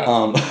 Oh,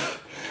 yeah.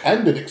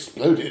 And it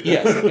exploded.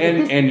 Yes,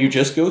 and you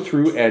just go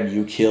through and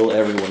you kill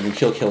everyone. You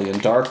kill Killian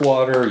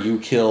Darkwater. You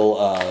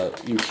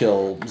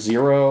kill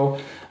Zero.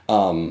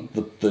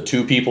 The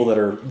two people that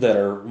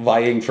are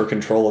vying for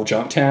control of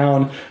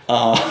Jumptown.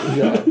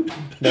 Yeah,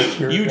 that's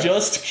you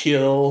just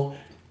kill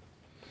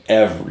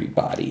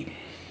everybody.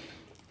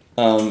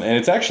 And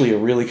it's actually a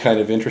really kind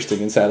of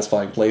interesting and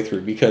satisfying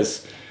playthrough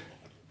because,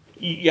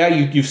 yeah,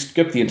 you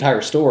skip the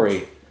entire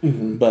story,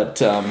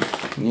 but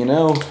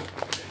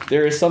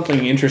there is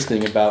something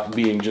interesting about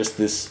being just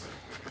this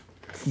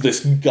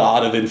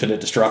god of infinite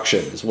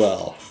destruction as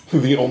well.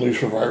 The only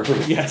survivor.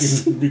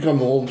 Yes. You become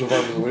the only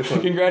survivor of the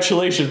wasteland.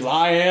 Congratulations,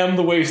 I am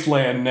the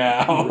wasteland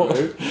now.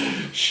 Right.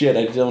 Shit,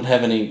 I don't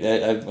have any.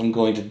 I'm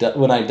going to die.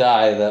 When I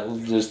die,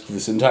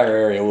 this entire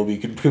area will be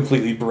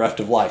completely bereft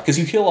of life because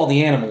you kill all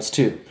the animals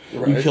too.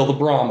 Right. You kill the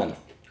Brahmin.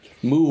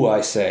 Moo,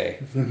 I say.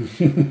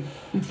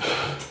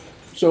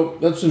 So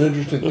that's an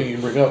interesting thing you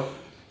bring up.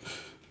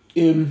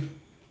 in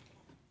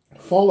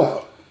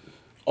Fallout,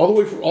 all the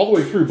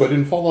way through, but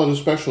in Fallout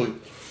especially,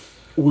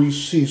 we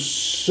see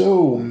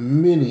so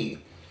many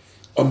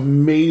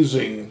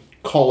amazing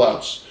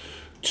call-outs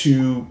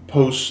to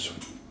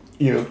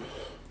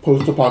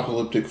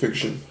post-apocalyptic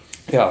fiction.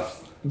 Yeah.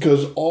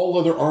 Because all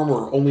other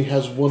armor only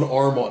has one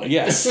arm on it.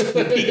 Yes,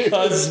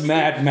 because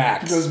Mad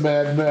Max. Because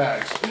Mad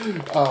Max.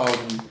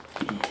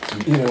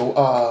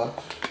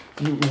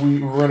 We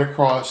run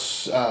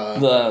across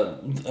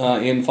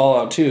in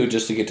Fallout 2,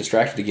 just to get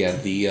distracted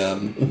again,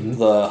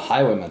 the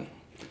Highwayman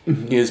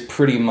is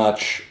pretty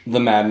much the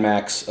Mad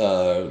Max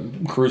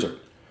cruiser.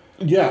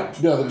 Yeah,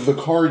 the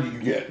car you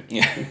get.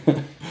 Yeah.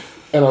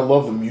 And I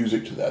love the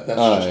music to that.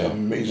 That's just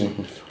amazing.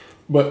 Mm-hmm.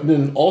 But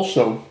then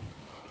also,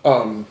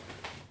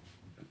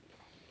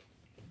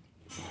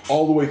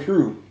 all the way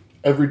through,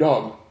 every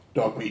dog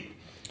meat.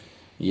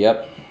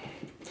 Yep.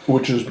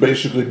 Which is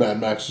basically Mad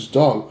Max's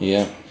dog.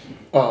 Yeah.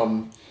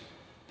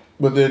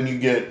 But then you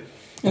get...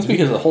 That's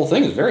because the whole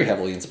thing is very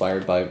heavily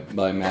inspired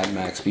by Mad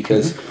Max.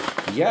 Because,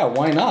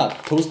 why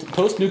not?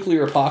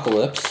 Post-nuclear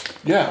apocalypse.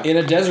 Yeah. In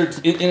a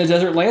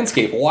desert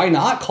landscape. Why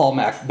not call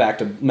back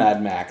to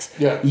Mad Max?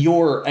 Yeah.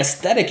 Your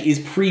aesthetic is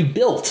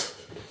pre-built.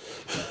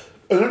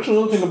 And that's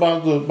another thing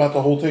about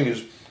the whole thing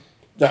is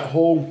that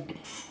whole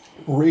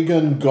ray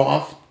gun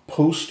goth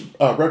post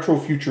retro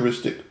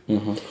futuristic.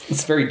 Mm-hmm.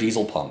 It's very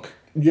diesel punk.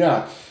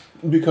 Yeah,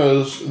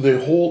 because the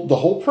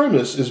whole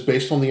premise is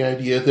based on the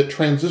idea that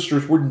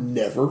transistors were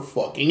never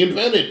fucking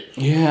invented.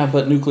 Yeah,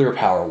 but nuclear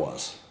power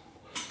was.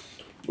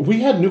 We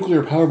had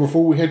nuclear power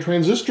before we had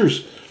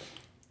transistors.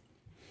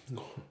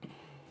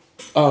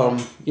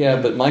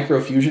 Yeah, but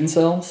microfusion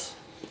cells?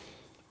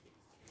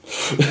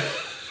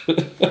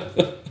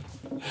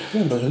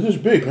 Yeah, but it is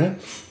big, man.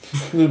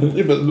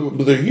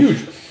 But they're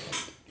huge.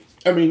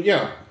 I mean,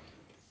 yeah.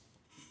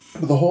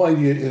 But the whole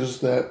idea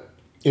is that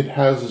it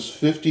has this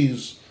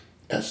 50s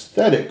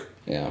aesthetic.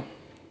 Yeah.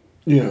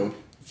 Well,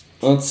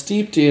 it's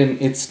steeped in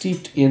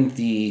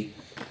the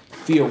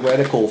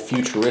theoretical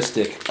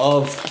futuristic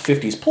of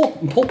 50s pulp.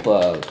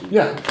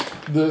 Yeah.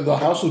 The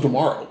House of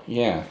Tomorrow.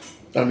 Yeah.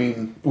 I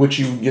mean, which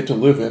you get to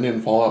live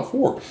in Fallout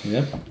 4.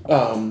 Yep.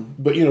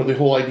 But the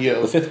whole idea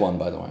of... The fifth one,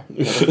 by the way.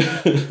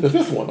 The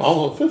fifth one.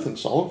 All the fifth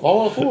installment.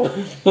 Fallout 4.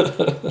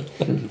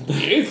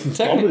 The eighth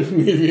installment,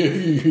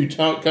 if you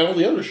count all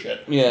the other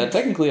shit. Yeah,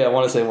 technically I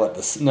want to say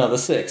the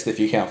sixth if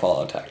you count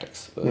Fallout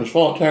Tactics. But There's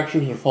Fallout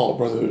Tactics and Fallout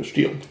Brotherhood of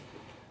Steel. I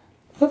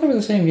thought they were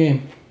the same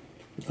game.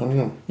 I don't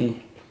know.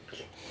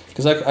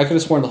 Because I could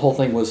have sworn the whole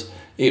thing was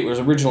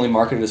originally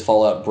marketed as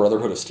Fallout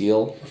Brotherhood of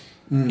Steel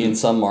in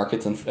some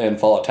markets and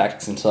Fallout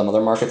Tactics in some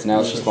other markets. Now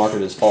it's just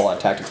marketed as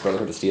Fallout Tactics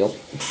Brotherhood of Steel.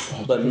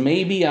 But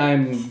maybe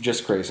I'm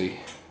just crazy.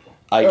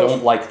 I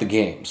don't like the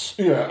games.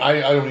 Yeah,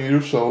 I don't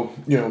either. So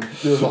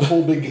there's a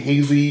whole big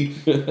haze of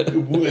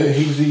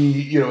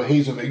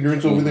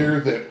ignorance over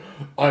there that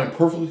I am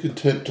perfectly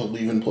content to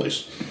leave in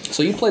place.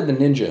 So you played the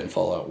ninja in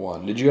Fallout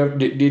 1. Did you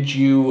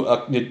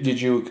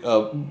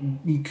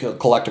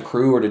collect a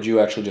crew, or did you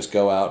actually just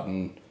go out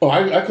and? Oh,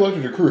 I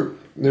collected a crew.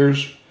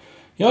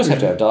 You always have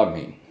to have dog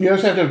meat. You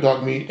always have to have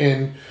dog meat,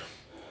 and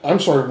I'm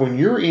sorry, when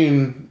you're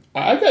in,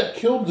 I got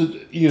killed.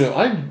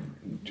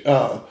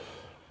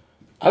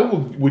 I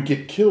would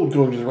get killed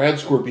going to the Rad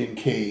Scorpion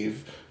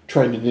cave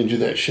trying to ninja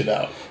that shit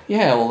out.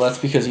 Yeah, well, that's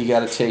because you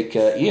got to take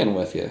Ian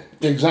with you.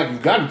 Exactly,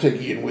 you've got to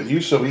take Ian with you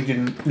so he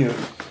can,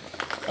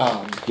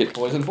 get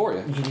poison for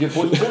you. He can get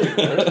poison for you,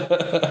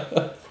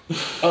 right?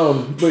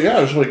 But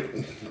yeah, it's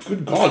like,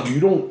 good God, you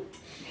don't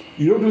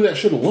do that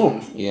shit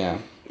alone. Yeah.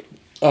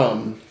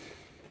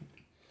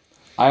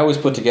 I always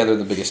put together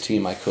the biggest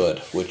team I could,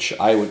 which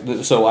I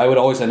would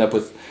always end up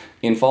with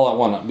in Fallout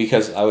 1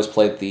 because I always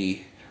played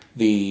the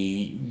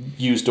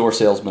used door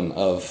salesman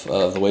of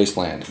the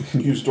Wasteland.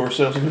 Used door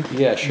salesman?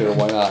 Yeah, sure,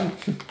 why not?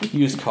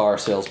 Used car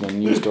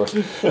salesman, used doors.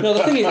 No,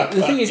 the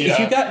thing is,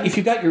 Yeah. if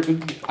you got your,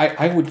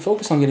 I would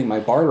focus on getting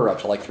my barter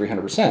up to like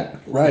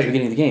 300% right at the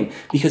beginning of the game,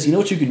 because you know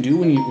what you can do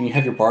when you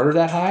have your barter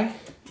that high.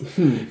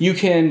 You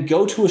can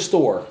go to a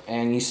store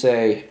and you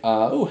say,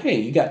 "Oh, hey,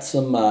 you got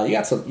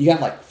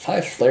like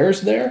 5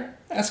 flares there.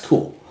 That's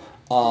cool.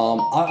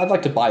 I'd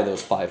like to buy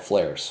those 5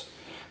 flares.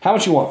 How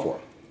much you want for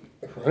them?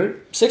 Right.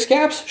 6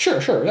 caps? Sure.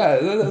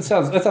 That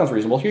sounds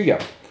reasonable. Here you go."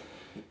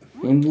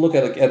 You look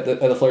at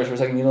the flares for a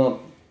second.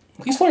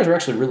 These flares are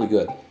actually really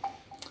good.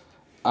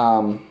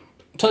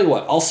 Tell you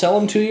what, I'll sell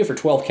them to you for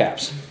 12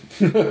 caps.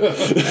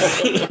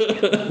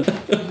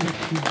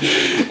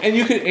 And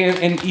you could,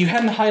 and you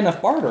hadn't high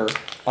enough barter.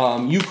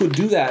 You could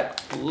do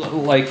that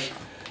like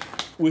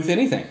with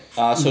anything.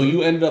 So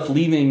you ended up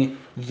leaving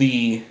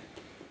the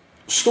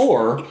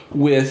store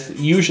with,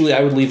 usually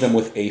I would leave them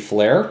with a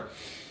flare.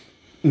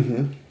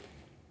 Mm-hmm.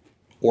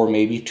 Or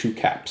maybe 2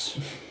 caps.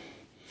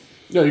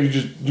 Yeah, you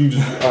just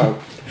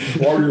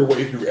barter your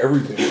way through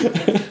everything.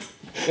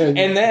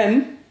 And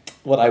then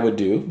what I would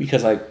do,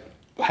 because I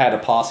had a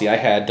posse, I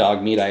had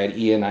Dog Meat, I had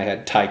Ian, I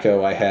had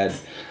Tycho, I had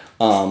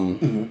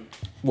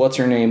what's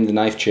her name, the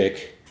knife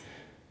chick.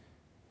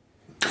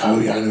 Oh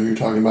yeah, I know who you're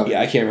talking about.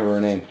 Yeah, I can't remember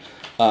her name.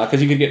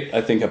 Because you could get,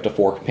 I think, up to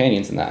 4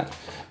 companions in that.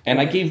 And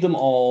I gave them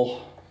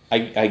all...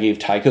 I gave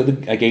Tycho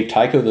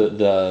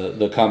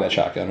the combat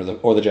shotgun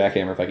or the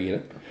jackhammer if I could get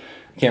it.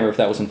 I can't remember if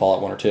that was in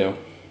Fallout 1 or 2.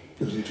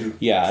 It was in 2.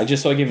 Yeah, I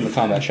gave him the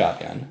combat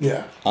shotgun.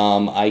 Yeah.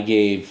 I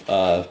gave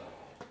the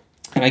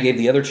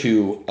other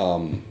 2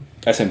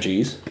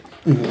 SMGs,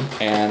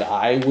 and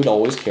I would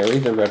always carry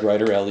the Red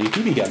Ryder LE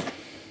BB gun.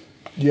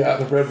 Yeah,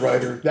 the Red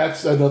Ryder.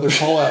 That's another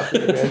Fallout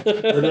there, man.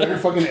 Red Ryder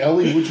fucking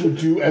LE, which would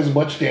do as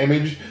much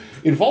damage.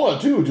 In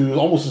Fallout 2, it would do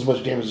almost as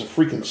much damage as a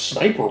freaking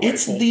sniper rifle.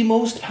 It's the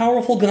most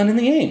powerful gun in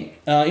the game.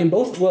 In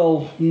both,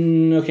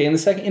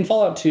 in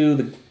Fallout 2,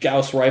 the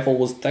Gauss rifle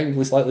was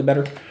technically slightly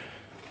better.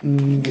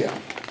 Yeah.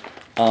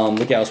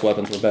 The Gauss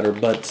weapons were better,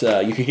 but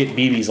you could get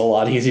BBs a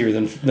lot easier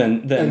than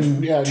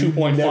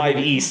 2.5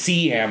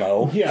 EC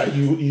ammo. Yeah,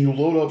 you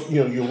load up,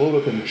 you load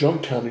up in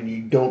Junktown and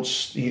you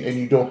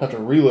don't have to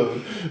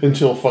reload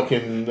until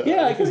fucking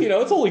Yeah, because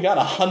it's only got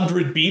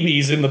 100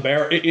 BBs in the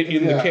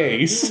the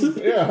case.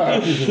 Yeah, I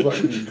was just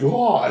like,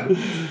 God.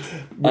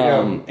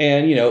 Yeah.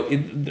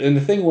 And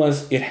the thing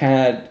was, it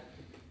had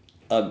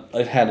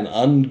an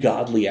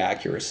ungodly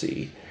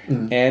accuracy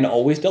and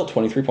always dealt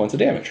 23 points of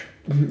damage.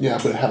 Yeah,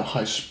 but it had a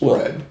high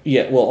spread.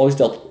 Always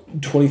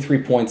dealt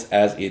 23 points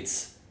as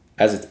its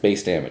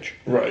base damage.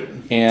 Right.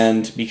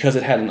 And because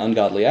it had an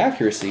ungodly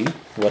accuracy,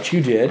 what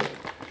you did,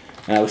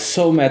 and I was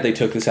so mad they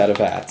took this out of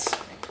VATS,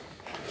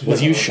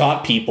 was you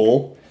shot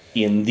people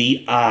in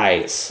the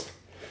eyes.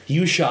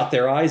 You shot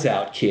their eyes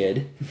out,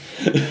 kid.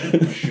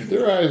 Shoot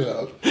their eyes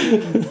out.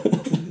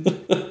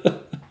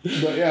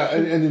 But yeah,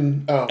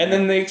 and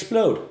then they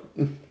explode.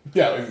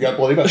 Yeah, you've got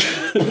bloody mouth.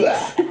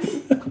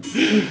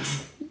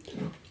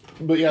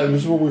 But yeah,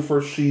 this is where we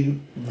first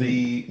see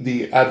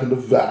the advent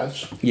of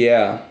VATS.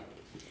 Yeah.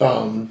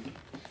 But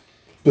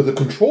the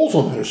controls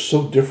on that are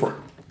so different.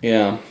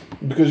 Yeah.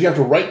 Because you have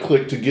to right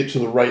click to get to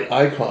the right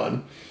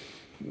icon.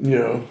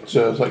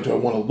 So it's like, do I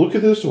want to look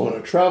at this? Do I want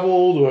to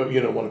travel? Do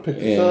I want to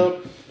pick this up?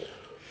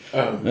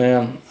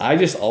 I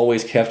just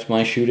always kept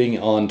my shooting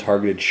on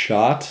targeted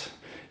shot.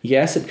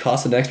 Yes, it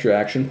costs an extra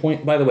action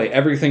point. By the way,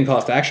 everything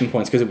cost action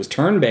points because it was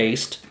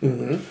turn-based.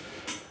 Mm-hmm.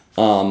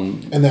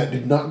 And that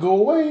did not go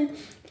away.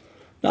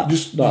 You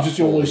just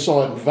only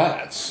saw it in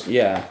VATS.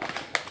 Yeah.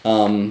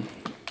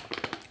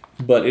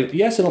 But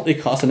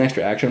it costs an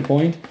extra action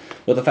point.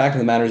 But the fact of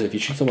the matter is, if you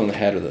shoot someone in the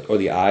head or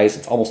the eyes,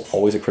 it's almost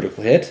always a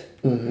critical hit.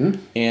 Mm-hmm.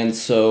 And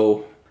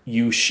so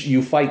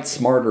you fight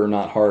smarter,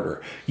 not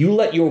harder. You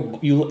let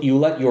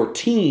your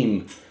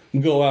team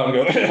go out and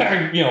go,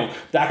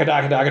 daka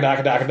daka daka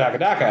daka daka daka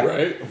daka.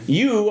 Right.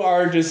 You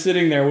are just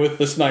sitting there with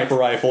the sniper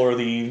rifle or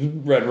the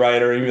Red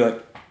Ryder, and you're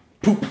like,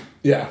 poop.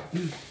 Yeah.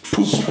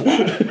 Poop.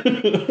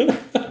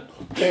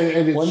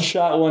 and it's, one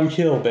shot, one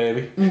kill,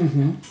 baby.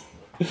 Mm-hmm.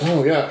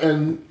 Oh yeah,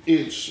 and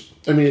it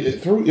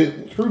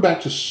threw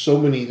back to so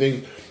many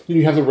things.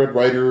 You have the Red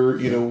Ryder,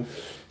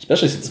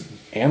 especially since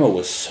ammo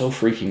was so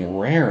freaking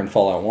rare in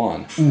Fallout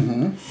 1.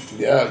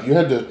 Mm-hmm. Yeah, you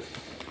had to.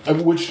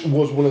 Which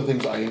was one of the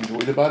things I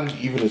enjoyed about it,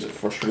 even as it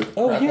frustrated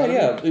the crap out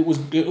of me.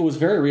 It was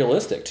very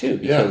realistic too,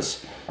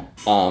 because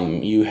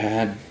you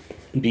had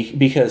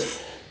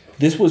because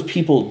this was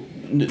people.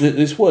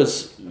 This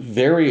was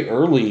very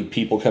early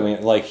people coming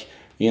in, like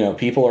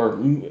people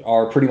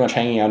are pretty much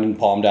hanging out in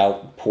palmed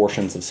out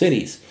portions of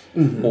cities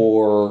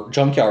or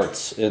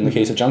junkyards in the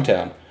case of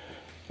Junktown,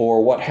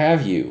 or what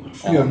have you.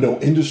 You have no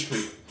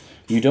industry.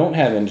 You don't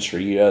have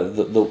industry.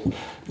 The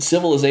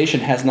civilization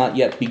has not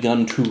yet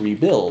begun to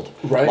rebuild,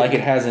 right, like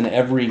it has in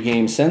every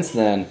game since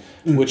then,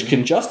 which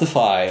can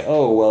justify,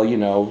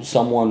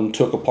 someone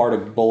took apart a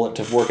bullet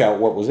to work out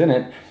what was in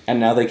it, and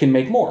now they can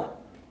make more.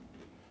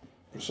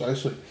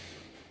 Precisely.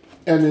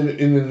 And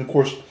then of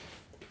course,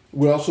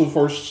 we also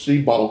first see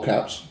bottle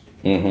caps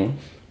and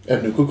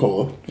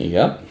Nuka-Cola.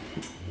 Yep.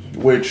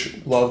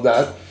 Which, love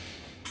that.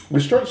 We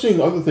start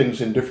seeing other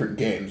things in different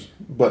games,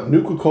 but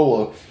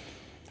Nuka-Cola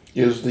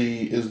is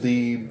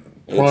the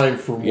prime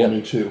for 1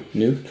 and 2.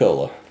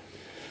 Nuka-Cola.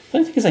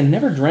 Funny thing is, I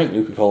never drank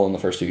Nuka-Cola in the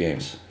first 2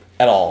 games.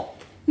 At all.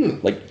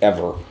 Like,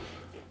 ever.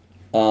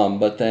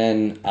 But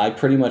then I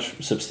pretty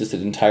much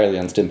subsisted entirely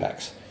on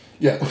Stimpaks.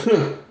 Yeah.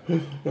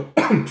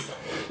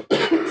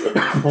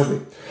 Pardon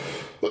me.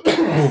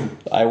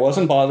 I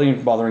wasn't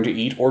bothering to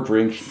eat or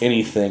drink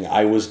anything.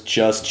 I was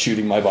just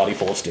shooting my body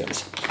full of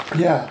stims.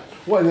 Yeah.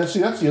 Well, and that's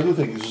the other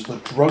thing is the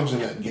drugs in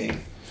that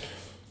game.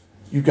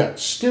 You've got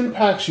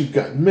Stimpaks, you've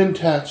got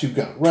Mentats, you've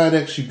got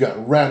Rad-X, you've got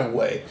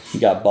Radaway. You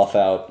got Buff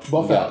Out,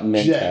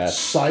 Mentat. Jet,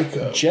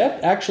 Psycho.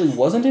 Jet actually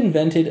wasn't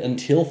invented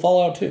until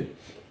Fallout 2.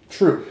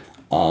 True.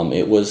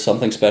 It was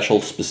something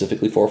special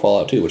specifically for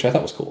Fallout 2, which I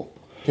thought was cool.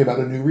 Came out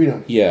of New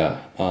Reno.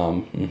 Yeah.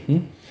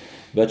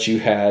 But you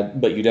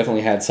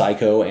definitely had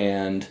Psycho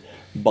and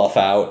Buff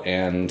Out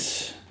and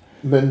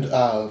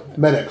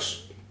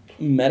Med-X.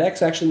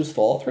 Med-X actually was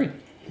Fallout 3.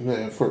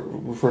 Yeah,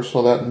 we first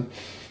saw that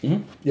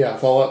in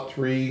Fallout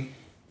 3.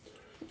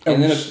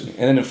 And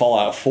then in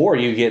Fallout 4,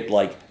 you get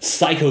like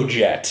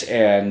Psychojet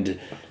and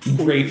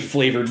grape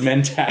flavored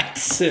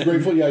Mentats.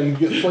 Grateful, yeah, you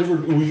get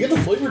flavored. We get the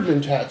flavored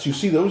Mentats. You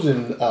see those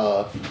in.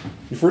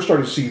 You first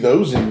started to see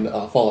those in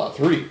Fallout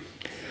 3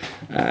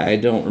 I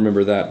don't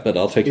remember that, but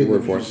I'll take your in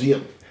word the for it.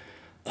 museum.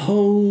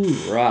 Oh,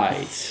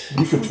 right.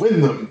 You can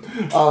win them,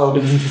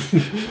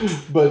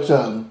 but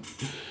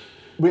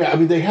yeah, I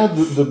mean they had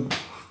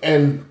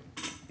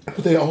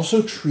but they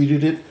also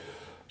treated it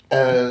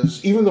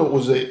as, even though it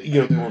was they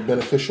were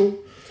beneficial,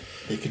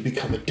 they could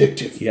become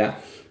addictive. Yeah.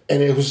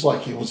 And it was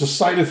like, it was a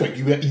side effect.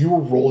 You were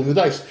rolling the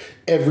dice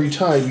every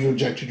time you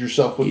injected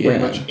yourself with pretty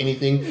much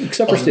anything.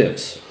 Except for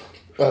stims.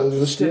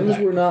 The Stims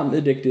were not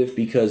addictive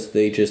because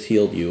they just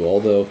healed you,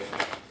 although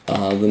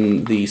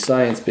the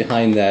science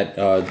behind that,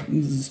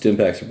 stim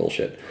packs are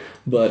bullshit.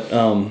 But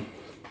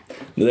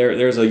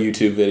there's a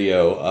YouTube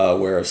video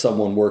where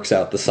someone works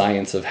out the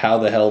science of how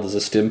the hell does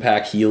a stim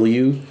pack heal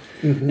you.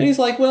 Mm-hmm. And he's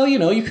like, well,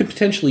 you could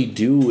potentially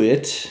do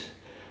it.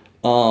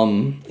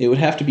 It would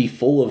have to be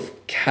full of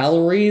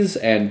calories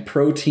and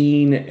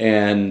protein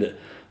and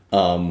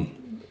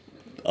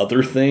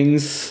other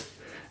things,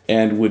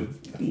 and would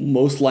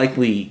most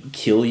likely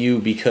kill you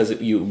because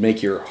you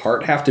make your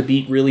heart have to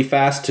beat really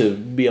fast to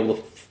be able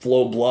to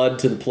flow blood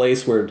to the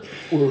place where it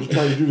was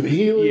trying to do the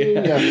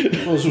healing. Yeah.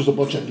 Well, this was a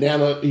bunch of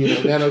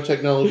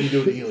nanotechnology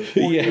doing the healing.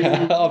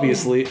 Yeah,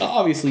 obviously,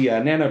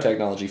 yeah,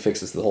 nanotechnology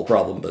fixes the whole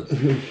problem, but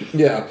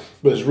yeah,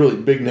 but it's really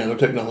big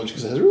nanotechnology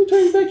because it has really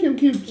tiny vacuum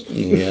cubes.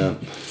 Yeah.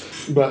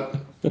 But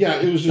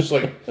yeah, it was just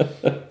like,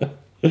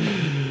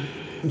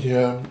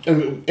 yeah,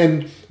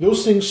 and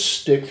those things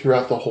stick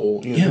throughout the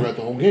whole throughout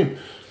the whole game.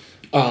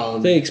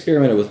 They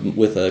experimented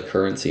with a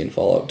currency in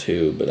Fallout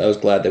 2, but I was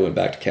glad they went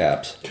back to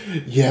caps.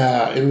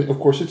 Yeah, and of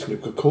course it's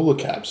Nuka-Cola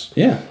caps.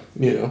 Yeah.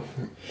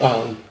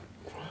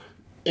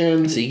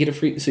 And so you get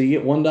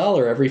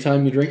 $1 every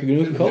time you drink a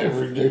Nuka-Cola.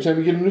 Every time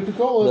you get a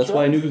Nuka-Cola. That's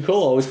why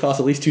Nuka-Cola always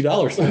costs at least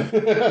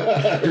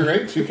 $2.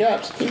 Right, 2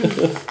 caps.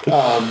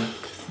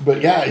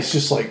 But yeah, it's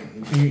just like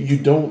you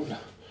don't.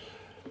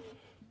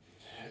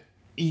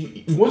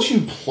 Once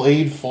you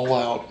played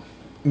Fallout,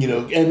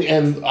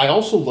 and I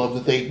also love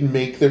that they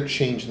make their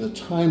change in the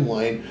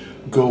timeline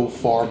go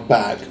far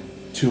back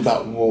to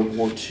about World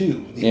War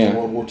II,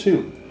 World War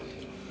II.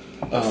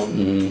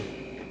 And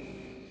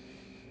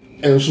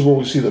this is where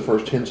we see the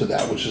first hints of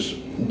that, which is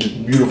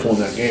beautiful in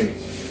that game.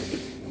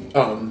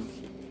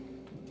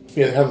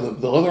 They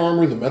have the leather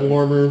armor, the metal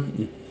armor.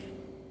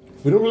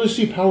 We don't really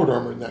see powered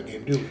armor in that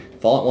game, do we?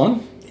 Fallout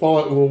 1?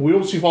 We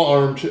don't see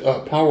power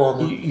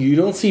armor. You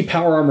don't see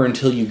power armor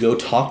until you go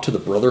talk to the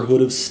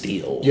Brotherhood of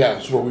Steel. Yeah,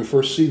 it's where we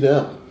first see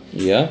them.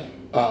 Yeah.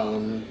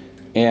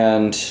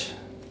 And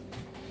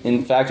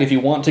in fact, if you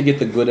want to get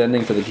the good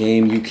ending for the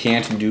game, you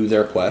can't do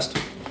their quest.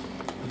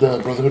 The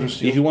Brotherhood of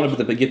Steel. If you want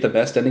to get the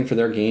best ending for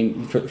their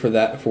game for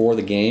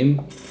the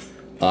game,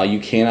 you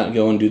cannot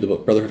go and do the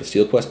Brotherhood of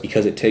Steel quest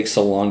because it takes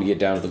so long to get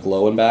down to the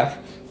glow and back.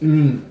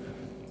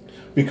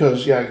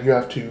 Because you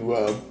have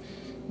to.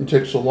 It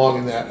takes so long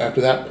in that. After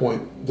that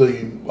point,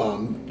 the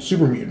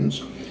super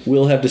mutants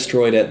will have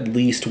destroyed at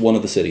least one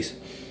of the cities.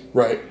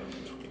 Right.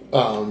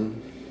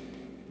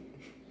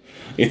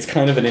 It's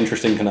kind of an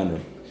interesting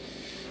conundrum.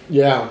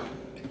 Yeah,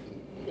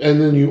 and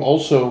then you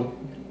also.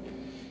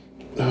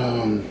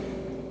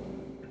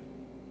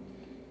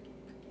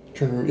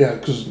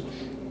 Because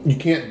you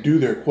can't do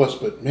their quest,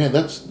 but man,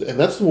 that's the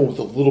one with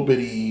a little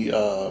bitty.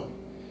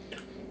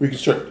 We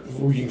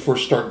can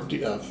first start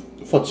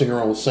futzing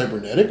around with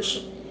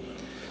cybernetics.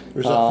 Or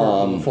is that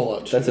from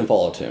Fallout 2? That's in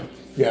Fallout 2.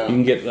 Yeah,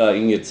 you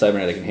can get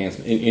cybernetic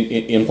enhancement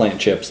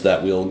implant chips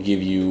that will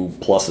give you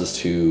pluses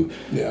to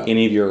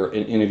any of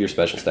your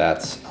special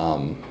stats.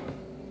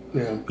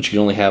 But you can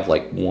only have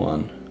like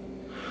one.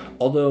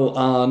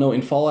 Although no,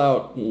 in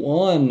Fallout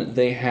 1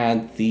 they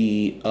had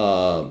the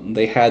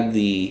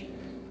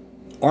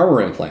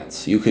armor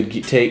implants. You could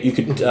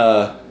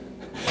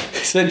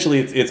essentially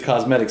it's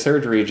cosmetic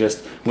surgery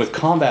just with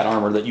combat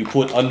armor that you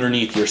put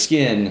underneath your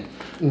skin,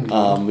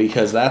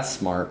 because that's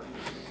smart.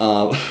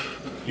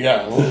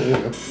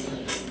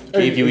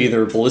 Gave you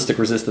either ballistic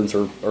resistance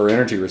or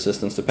energy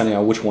resistance depending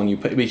on which one you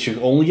put. But you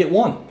only get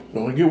one.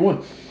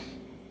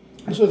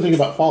 That's the thing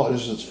about Fallout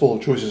is it's full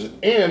of choices,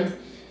 and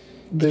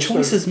the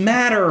choices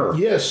matter.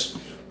 Yes,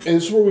 and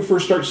this is where we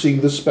first start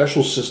seeing the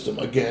special system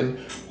again,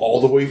 all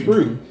the way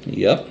through.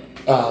 Yep.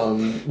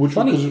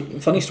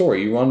 Funny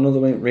story. You want to know the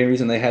main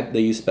reason they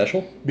used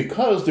special?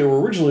 Because they were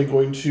originally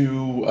going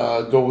to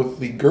go with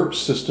the GURPS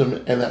system,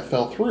 and that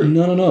fell through.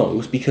 No. It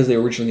was because they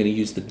were originally going to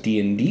use the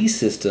D&D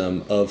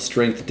system of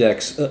Strength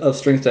Dex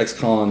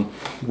Con,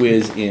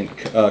 Whiz, and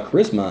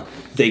Charisma.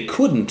 They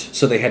couldn't,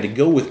 so they had to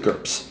go with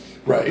GURPS.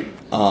 Right.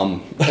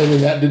 And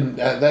then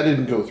that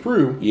didn't go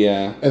through.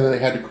 Yeah. And then they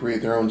had to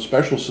create their own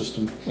special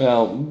system.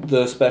 Well,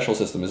 the special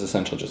system is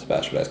essentially just a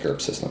bastardized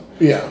GURPS system.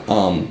 Yeah.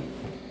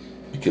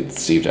 Because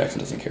Steve Jackson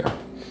doesn't care.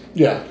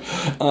 Yeah.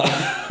 But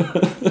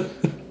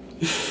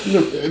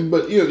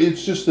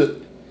it's just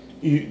that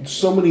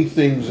so many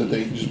things that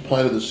they just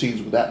planted the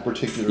seeds with that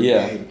particular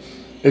game.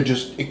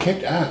 It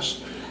kicked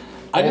ass.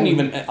 I didn't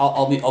even.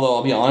 I'll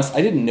be honest.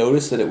 I didn't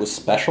notice that it was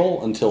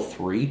special until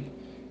 3.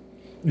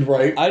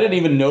 Right. I didn't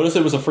even notice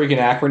it was a freaking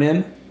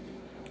acronym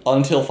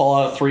until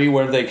Fallout 3,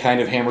 where they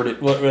kind of hammered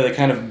it, where they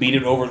kind of beat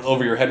it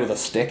over your head with a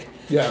stick.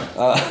 Yeah.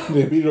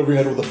 They beat it over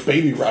your head with a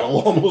baby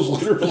rattle, almost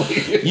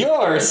literally.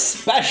 You're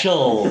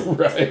special!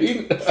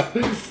 Right?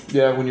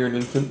 Yeah, when you're an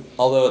infant.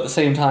 Although at the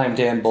same time,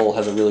 Dan Bull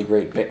has a really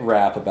great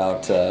rap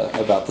about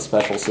the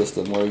special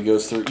system, where he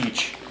goes through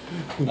each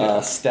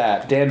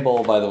stat. Dan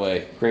Bull, by the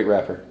way, great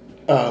rapper.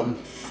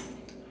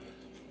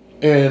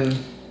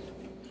 And...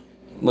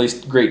 At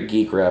least great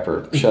geek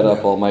rapper. Shut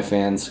up, all my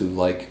fans who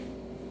like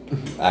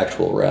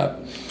actual rap.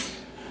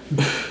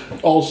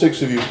 all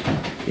 6 of you.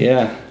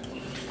 Yeah.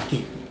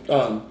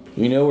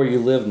 We know where you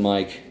live,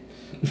 Mike.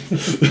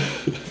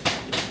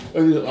 I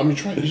mean,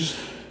 just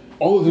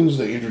all the things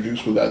they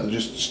introduced with that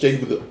just stayed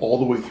with it all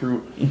the way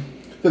through.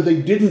 That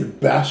they didn't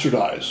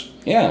bastardize.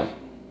 Yeah.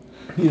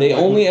 They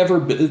only ever...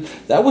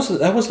 That was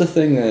the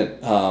thing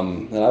that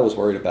I was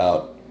worried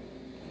about.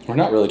 We're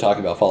not really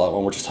talking about Fallout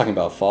 1. We're just talking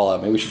about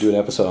Fallout. Maybe we should do an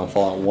episode on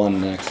Fallout 1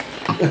 next.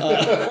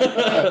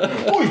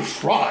 Well, we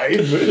tried,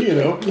 but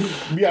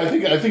yeah.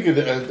 I think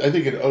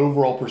an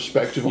overall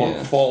perspective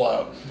on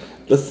Fallout.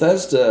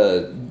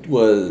 Bethesda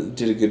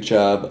did a good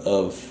job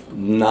of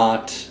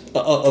not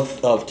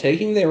of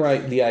taking the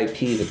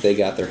IP that they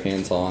got their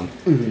hands on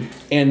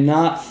and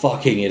not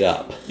fucking it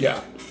up.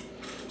 Yeah.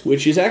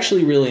 Which is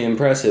actually really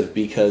impressive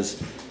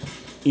because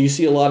you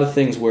see a lot of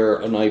things where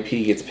an IP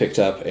gets picked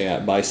up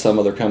by some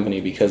other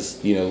company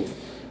because,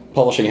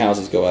 publishing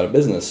houses go out of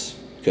business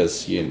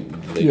because they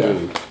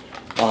do.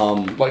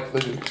 Like they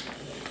do.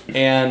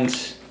 And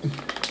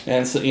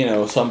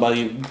so,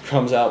 somebody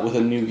comes out with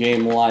a new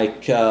game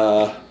like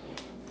the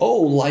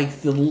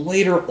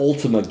later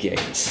Ultima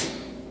games.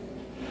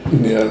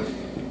 Yeah.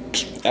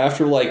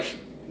 After,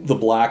 the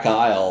Black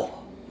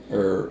Isle,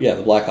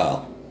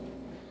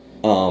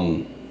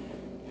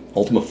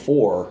 Ultima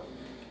 4...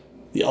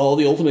 all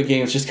the Ultimate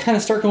games just kind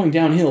of start going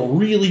downhill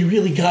really,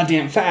 really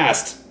goddamn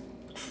fast.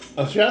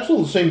 See, I saw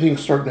the same thing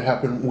starting to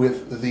happen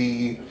with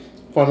the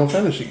Final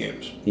Fantasy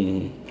games.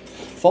 Mm-hmm.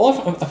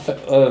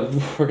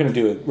 We're gonna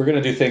do it. We're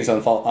gonna do things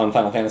on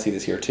Final Fantasy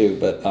this year too.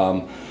 But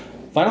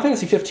Final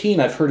Fantasy 15,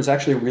 I've heard, is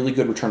actually a really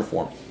good return to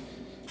form.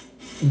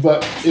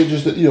 But it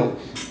just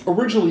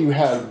originally you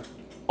had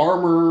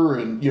armor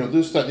and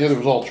this, that, and the other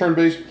was all turn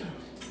based,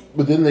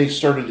 but then they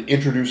started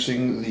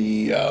introducing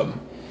the.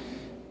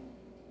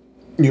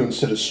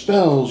 Instead of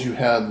spells, you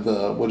had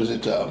the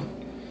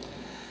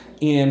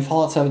in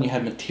Fallout 7, you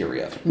had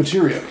materia.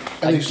 Materia.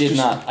 And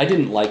I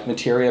didn't like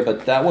materia,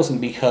 but that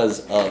wasn't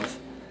because of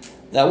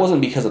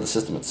the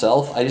system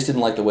itself. I just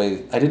didn't like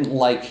I didn't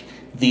like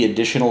the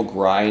additional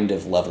grind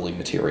of leveling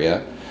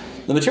materia.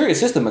 The materia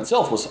system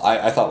itself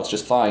I thought was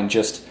just fine.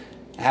 Just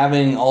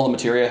having all the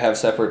materia have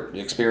separate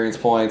experience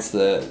points,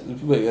 the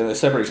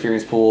separate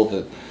experience pool.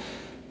 The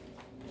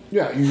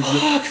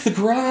the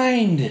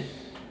grind.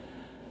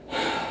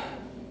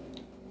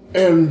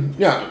 And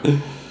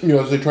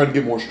as they tried to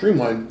get more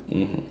streamlined,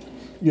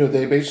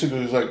 they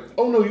basically was like,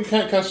 oh no, you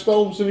can't cast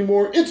spells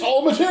anymore. It's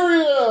all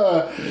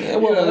materia. Yeah,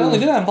 well, they only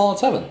did that in Fallout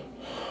 7.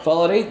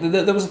 Fallout 8,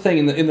 there was a thing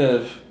in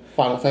the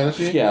Final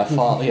Fantasy. Yeah,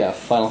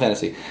 Final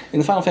Fantasy. In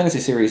the Final Fantasy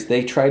series,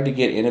 they tried to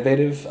get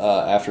innovative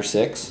after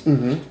 6,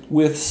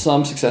 with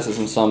some successes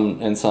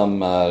and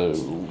some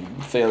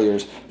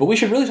failures. But we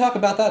should really talk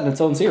about that in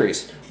its own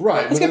series.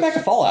 Right. Let's get back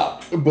to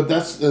Fallout. But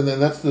that's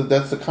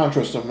the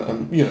contrast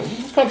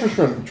contrast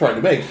I'm trying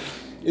to make.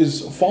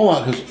 Is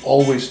Fallout has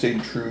always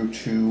stayed true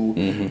to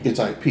its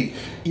IP.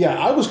 Yeah,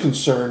 I was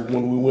concerned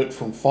when we went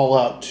from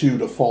Fallout 2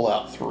 to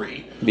Fallout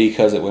 3.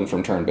 Because it went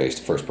from turn-based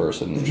to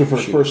first-person. To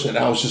first-person.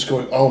 I was just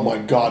going, oh my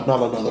god,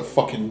 not another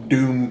fucking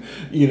Doom,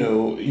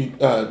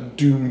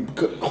 Doom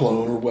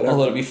clone or whatever.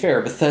 Although, to be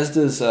fair,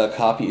 Bethesda's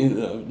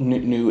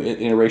new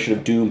iteration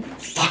of Doom,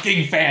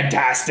 fucking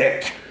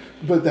fantastic!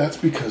 But that's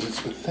because it's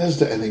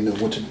Bethesda and they know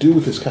what to do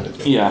with this kind of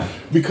thing. Yeah.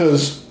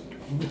 Because,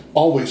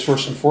 always,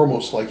 first and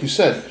foremost, like you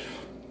said,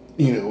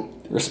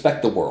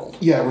 respect the world.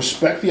 Yeah,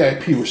 respect the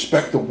IP,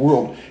 respect the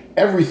world,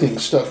 everything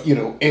stuff,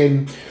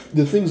 and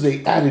the things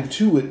they added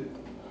to it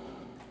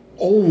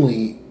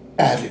only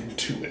added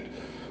to it.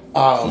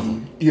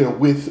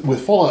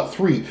 With Fallout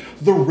 3,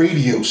 the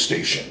radio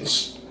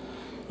stations.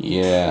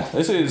 Yeah,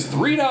 this is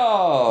 3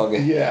 Dog.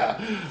 Yeah,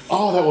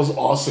 oh, that was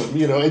awesome.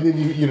 And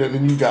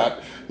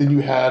then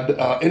you had,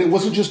 and it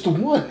wasn't just the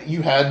one.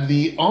 You had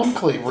the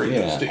Enclave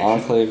radio station.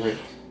 Enclave radio.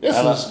 This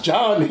is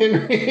John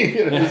Henry.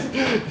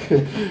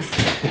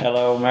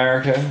 Hello,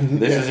 America.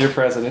 This is your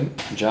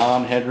president,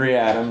 John Henry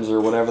Adams,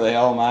 or whatever the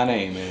hell my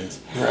name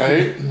is.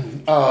 Right?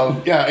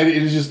 And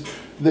it is just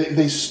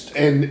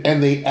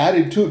they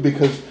added to it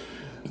because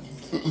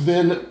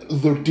then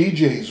the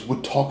DJs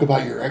would talk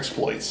about your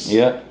exploits.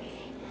 Yeah.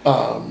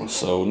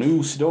 So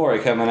new story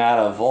coming out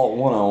of Vault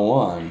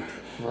 101.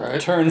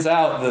 Right. Turns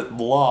out that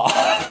law.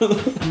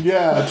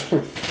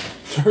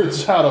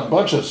 Turns out a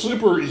bunch of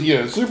super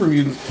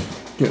mutants.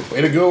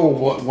 Way to go,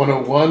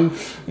 101,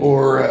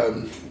 or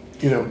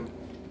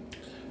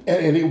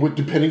And it would,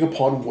 depending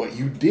upon what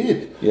you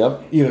did,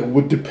 Yep.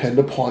 would depend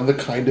upon the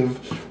kind of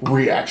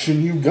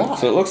reaction you got.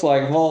 So it looks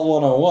like Vault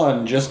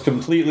 101 just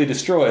completely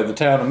destroyed the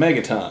town of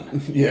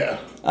Megaton. Yeah.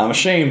 I'm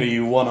ashamed of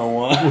you,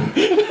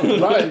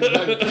 101. Right.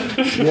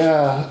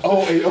 Yeah.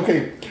 Oh,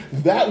 okay.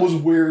 That was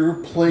where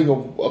playing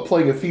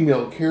a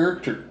female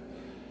character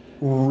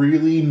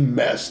really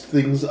messed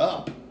things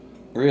up.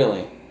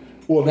 Really?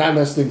 Well, not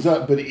messed things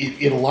up, but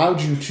it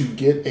allowed you to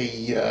get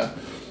a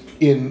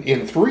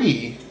in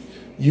 3.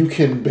 You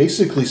can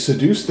basically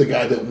seduce the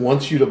guy that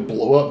wants you to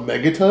blow up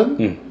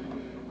Megaton,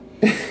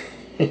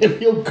 and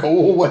he'll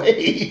go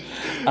away.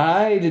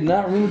 I did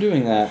not remember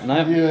doing that.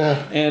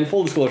 Yeah. And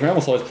full disclosure, I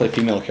almost always play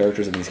female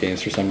characters in these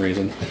games for some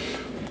reason.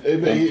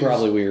 It's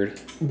probably weird.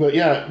 But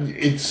yeah,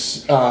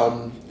 it's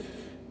I've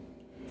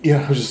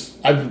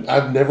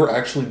never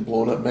actually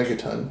blown up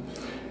Megaton.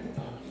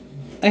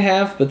 I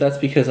have, but that's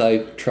because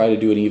I try to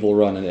do an evil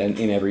run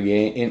in every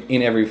game,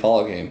 in every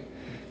Fallout game,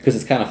 because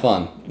it's kind of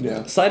fun.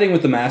 Yeah. Siding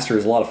with the Master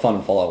is a lot of fun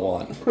in Fallout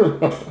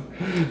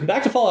 1.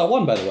 Back to Fallout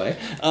 1, by the way.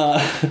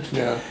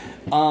 Yeah.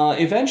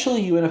 Eventually,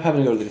 you end up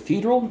having to go to the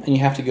Cathedral, and you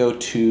have to go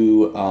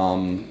to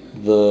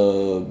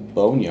the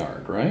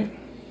Boneyard, right?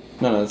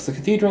 No, it's the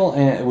Cathedral,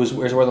 and it was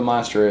where the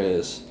Master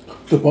is.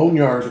 The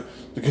Boneyard.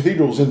 The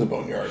Cathedral's in the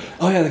Boneyard.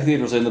 Oh yeah, the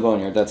Cathedral's in the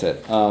Boneyard. That's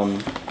it.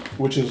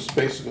 Which is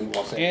basically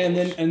Los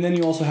Angeles. And then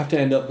you also have to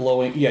end up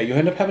blowing. Yeah, you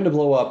end up having to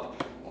blow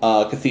up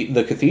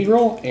the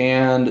Cathedral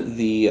and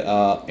the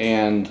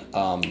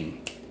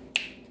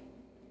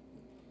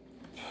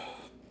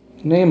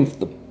name of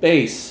the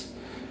base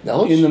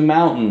Nellis? in the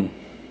mountain.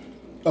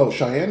 Oh,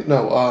 Cheyenne?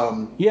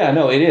 No. Yeah,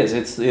 no, it is.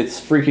 It's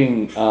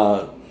freaking.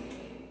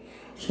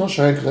 It's not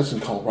Cheyenne because that's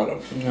in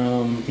Colorado.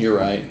 You're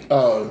right.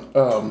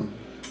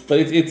 But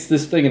it's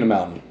this thing in a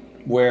mountain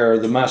where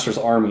the Master's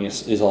army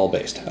is all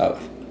based out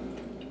of.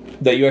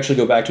 That you actually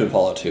go back to in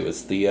Fallout 2.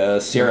 It's the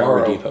Sierra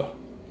Armored Depot.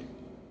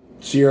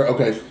 Sierra,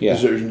 okay. Yeah.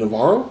 Is there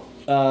Navarro?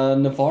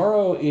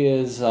 Navarro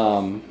is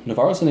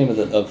Navarro's the name of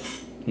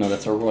no,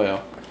 that's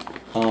Arroyo.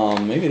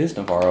 Maybe it is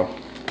Navarro.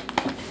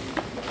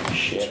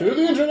 Shit. To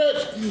the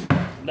internet!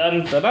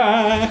 Dun, da,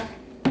 da.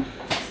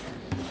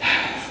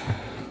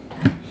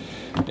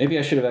 Maybe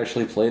I should have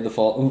actually played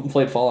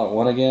Fallout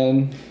 1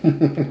 again.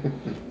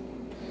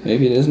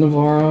 Maybe it is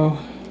Navarro.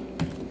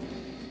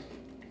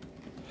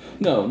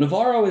 No,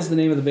 Navarro is the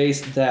name of the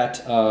base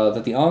that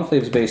the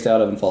Enclave is based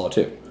out of in Fallout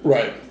 2.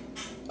 Right.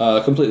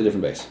 Completely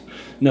different base.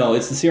 No,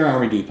 it's the Sierra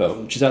Army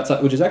Depot, which is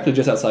actually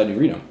just outside New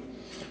Reno.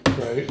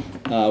 Right.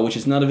 Which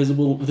is not a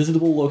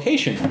visitable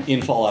location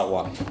in Fallout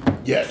 1.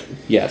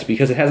 Yet,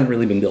 because it hasn't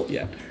really been built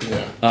yet.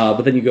 Yeah.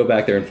 But then you go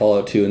back there in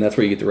Fallout 2, and that's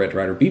where you get the Red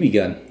Ryder BB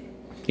gun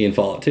in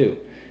Fallout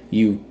 2.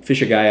 You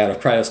fish a guy out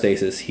of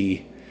cryostasis,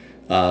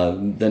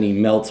 then he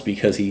melts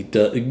because he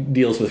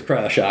deals with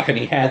cryoshock, and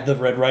he had the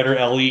Red Ryder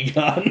LE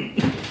gun.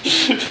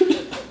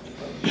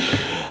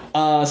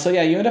 So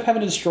yeah, you end up having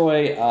to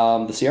destroy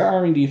the Sierra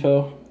Army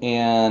Depot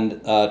and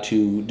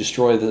to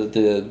destroy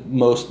the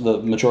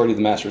majority of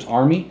the Master's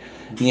army.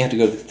 And you have to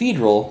go to the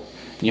Cathedral,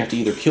 and you have to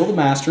either kill the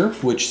Master,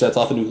 which sets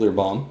off a nuclear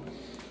bomb,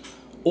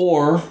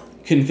 or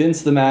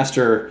convince the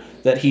Master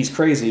that he's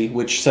crazy,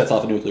 which sets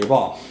off a nuclear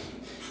bomb.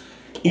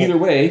 Either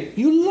way,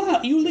 you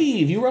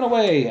leave, you run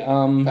away.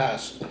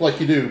 fast, like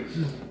you do.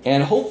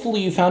 And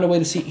hopefully you found a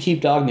way to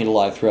keep Dogmeat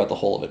alive throughout the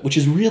whole of it, which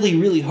is really,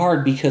 really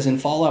hard because in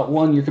Fallout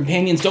 1, your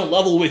companions don't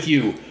level with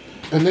you.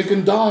 And they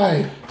can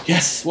die.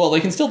 Yes, well, they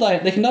can still die.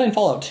 They can die in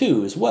Fallout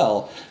 2 as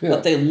well, Yeah.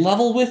 but they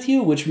level with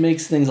you, which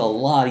makes things a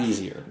lot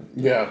easier.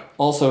 Yeah.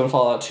 Also, in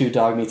Fallout 2,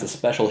 Dogmeat's a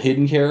special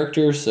hidden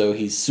character, so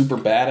he's super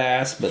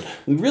badass, but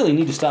we really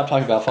need to stop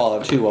talking about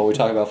Fallout 2 while we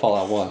talk about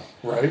Fallout 1.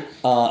 Right.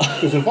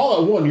 Because in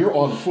Fallout 1, you're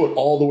on foot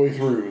all the way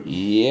through.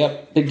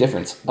 Yep, big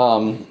difference.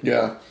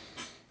 Yeah.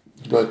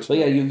 But So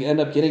yeah, you end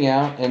up getting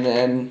out, and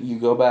then you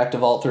go back to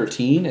Vault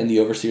 13, and the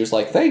Overseer's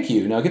like, "Thank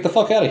you, now get the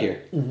fuck out of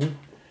here." Mm-hmm.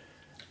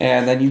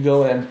 And then you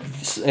go and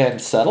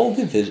settle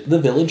the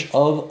village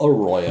of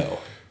Arroyo.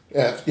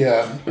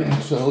 yeah.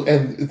 So,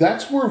 and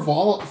that's where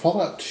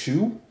Fallout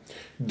 2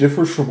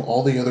 differs from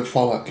all the other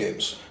Fallout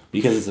games.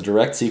 Because it's a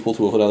direct sequel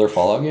to another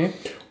Fallout game?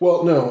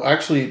 Well, no,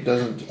 actually it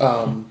doesn't.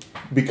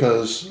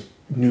 Because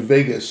New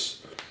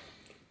Vegas,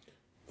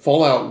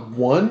 Fallout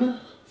 1,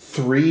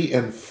 3,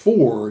 and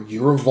 4,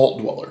 you're a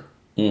Vault Dweller.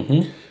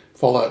 Mm-hmm.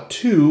 Fallout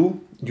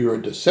 2, you're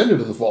a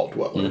descendant of the Vault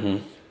Dweller. Mm-hmm.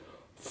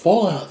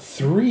 Fallout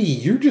 3,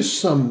 you're just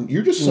some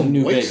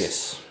New waste.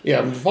 Vegas.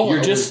 Yeah, Fallout.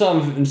 You're just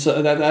some.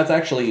 So that's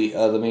actually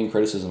the main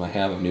criticism I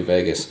have of New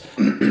Vegas.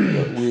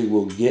 But we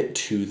will get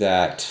to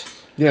that.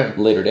 Yeah.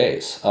 Later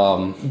days.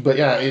 But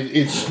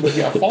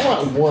yeah,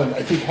 Fallout 1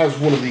 I think had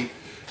one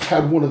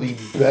of the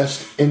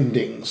best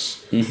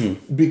endings.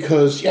 Mm-hmm.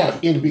 Because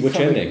which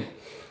ending?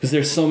 Because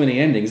there's so many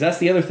endings. That's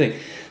the other thing.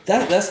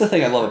 That's the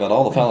thing I love about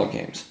all the Fallout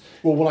games.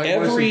 Well,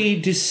 every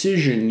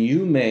decision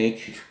you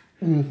make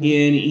in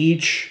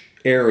each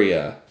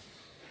area,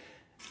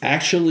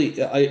 actually,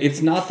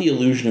 it's not the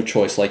illusion of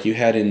choice like you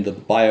had in the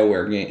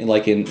BioWare game,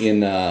 like in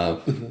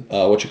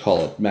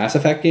Mass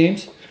Effect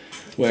games.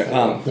 Where,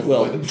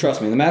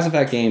 trust me, in the Mass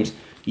Effect games,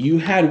 you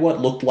had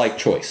what looked like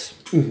choice,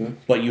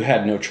 but you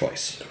had no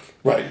choice.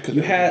 Right.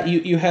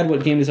 You had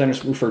what game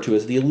designers refer to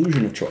as the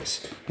illusion of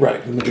choice.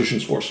 Right, the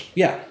magician's force.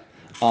 Yeah.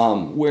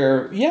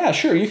 Where, yeah,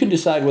 sure, you can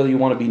decide whether you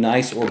want to be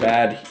nice or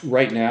bad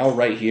right now,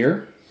 right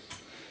here.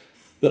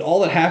 But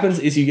all that happens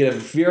is you get a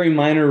very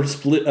minor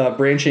split,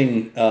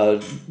 branching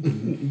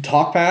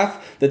talk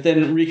path that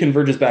then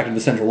reconverges back to the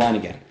central line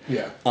again.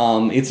 Yeah.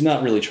 It's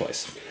not really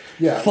choice.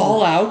 Yeah.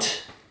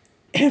 Fallout,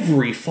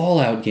 every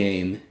Fallout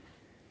game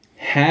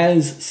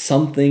has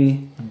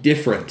something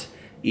different.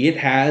 It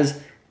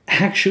has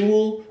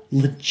actual,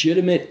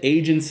 legitimate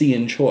agency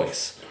and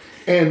choice.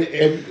 And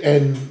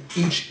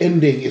each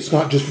ending, it's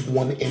not just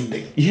one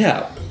ending.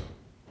 Yeah.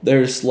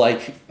 There's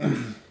like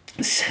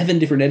 7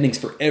 different endings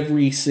for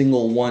every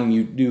single one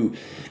you do,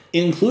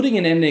 including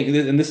an ending,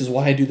 and this is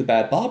why I do the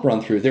Bad Bob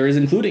run through. There is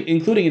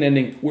including an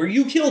ending where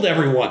you killed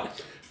everyone.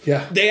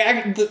 Yeah.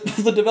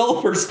 The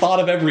developers thought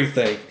of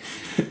everything.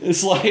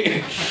 It's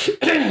like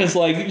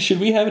should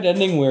we have an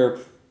ending where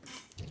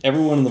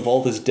everyone in the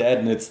vault is dead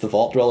and it's the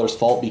vault dwellers'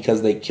 fault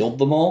because they killed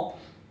them all?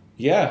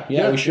 Yeah,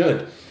 we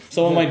should.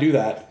 Someone might do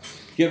that.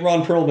 Get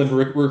Ron Perlman to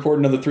record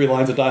another 3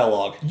 lines of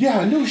dialogue.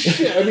 Yeah, no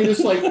shit. I mean,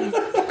 it's like,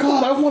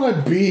 God, I want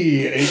to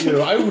be,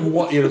 I would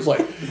want, it's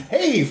like,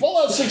 hey,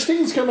 Fallout 16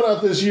 is coming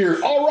out this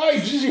year. All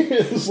right,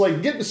 it's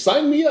like,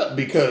 sign me up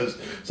as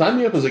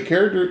a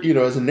character,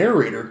 as a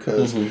narrator,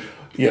 because,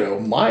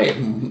 my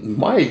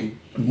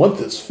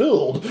month is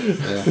filled.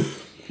 Yeah.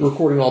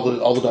 Recording all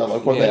the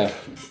dialogue. Yeah.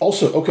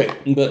 Also, okay,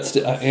 but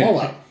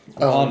Fallout.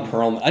 Ron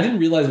Perlman. I didn't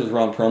realize it was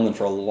Ron Perlman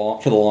for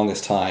the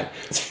longest time.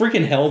 It's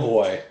freaking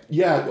Hellboy.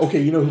 Yeah.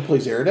 Okay. You know who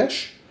plays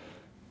Aradesh?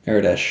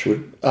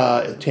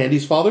 Aradesh.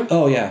 Tandy's father.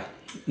 Oh yeah.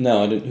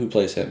 No, I didn't. Who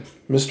plays him?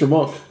 Mr.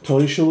 Monk.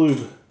 Tony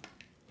Shalhoub.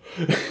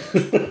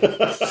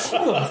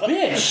 Son of a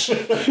bitch.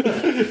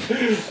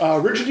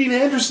 Richard Dean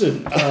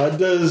Anderson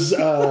does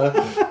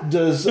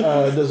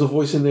a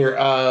voice in there.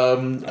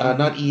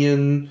 Not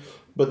Ian,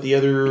 but the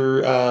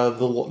other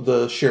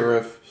the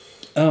sheriff.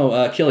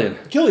 Oh, Killian.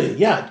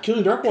 Yeah,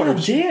 Killian Darkwater.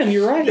 God damn,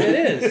 you're right.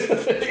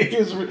 It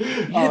is.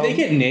 They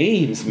get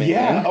names, man.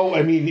 Yeah. Oh,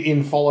 I mean,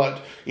 in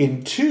Fallout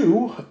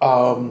 2,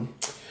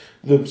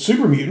 the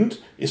super mutant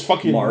is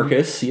fucking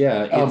Marcus.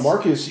 Yeah,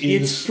 Marcus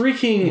is. It's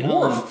freaking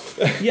Worf.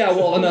 it's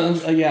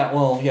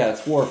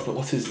Worf. But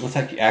what's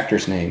that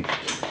actor's name?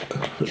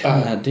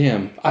 God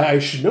damn. I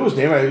should know his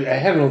name. I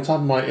had it on top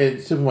of my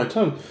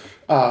tongue.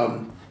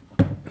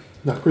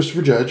 Not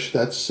Christopher Judge.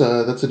 That's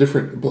a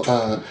different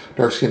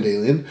dark-skinned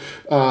alien.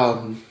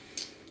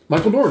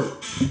 Michael Dorn.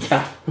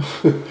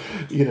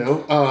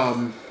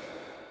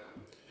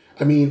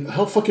 I mean,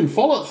 hell, fucking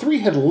Fallout 3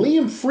 had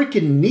Liam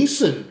freaking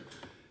Neeson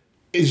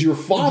as your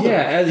father.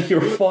 Yeah, as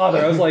your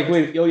father. I was like,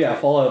 wait, oh yeah,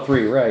 Fallout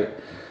 3, right?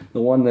 The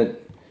one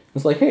that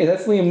was like, hey,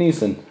 that's Liam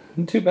Neeson.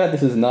 Too bad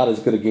this is not as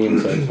good a game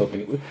as I was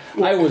hoping it would.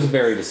 I was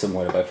very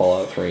disappointed by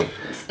Fallout 3.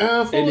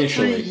 Fallout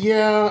initially. 3,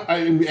 yeah.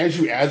 As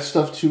you add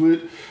stuff to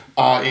it,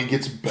 it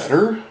gets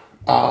better.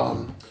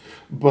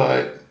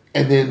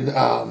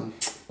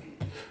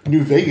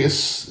 New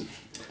Vegas,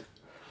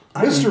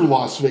 Mr.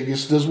 Las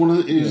Vegas does one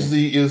of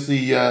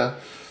the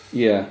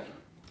yeah.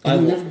 I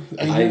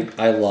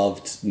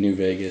loved New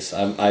Vegas.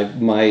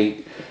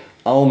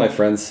 All my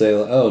friends say,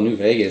 "Oh, New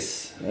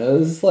Vegas."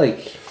 It's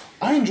like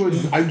I enjoyed New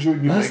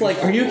Vegas. I was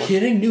like, "Are you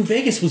kidding? New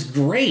Vegas was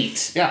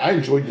great." Yeah, I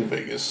enjoyed New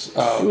Vegas.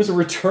 It was a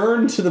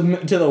return to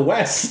the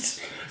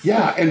West.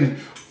 Yeah, and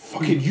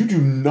fucking, you do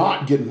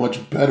not get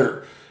much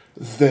better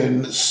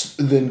than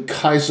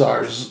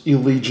Caesar's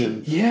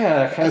Legion.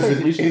 Yeah,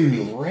 Caesar's Legion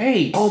is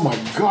great. Oh my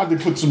god, they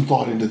put some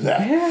thought into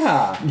that.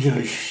 Yeah.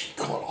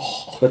 God,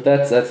 oh. But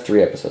that's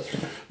 3 episodes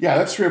from now. Yeah,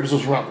 that's 3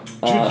 episodes from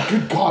now.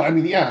 Good God, I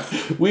mean, yeah.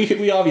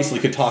 We obviously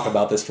could talk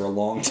about this for a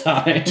long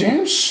time.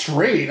 Damn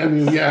straight. I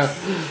mean, yeah.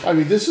 I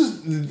mean,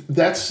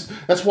 that's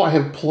why I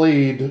have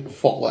played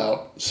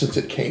Fallout since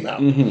it came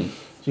out. Mm-hmm.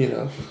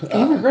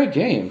 They're great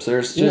games.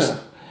 There's just... Yeah.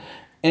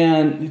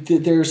 And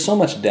there's so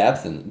much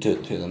depth to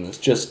them. It's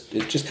just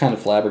kind of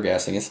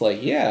flabbergasting. It's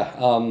like,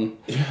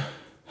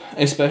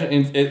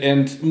 especially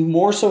and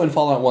more so in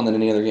Fallout 1 than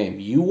any other game.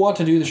 You want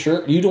to do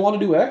you don't want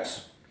to do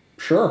X?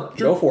 Sure,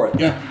 go for it.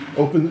 Yeah,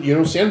 open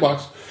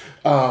sandbox,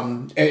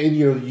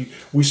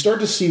 we start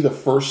to see the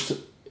first of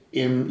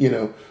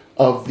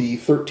the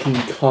 13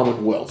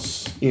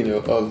 Commonwealths.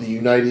 Of the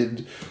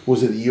United,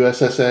 was it the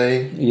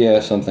USSA? Yeah,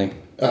 something.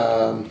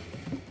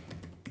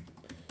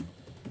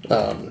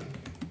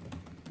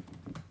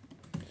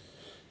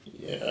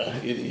 Yeah,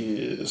 it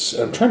is.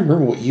 I'm trying to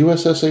remember what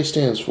USSA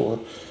stands for.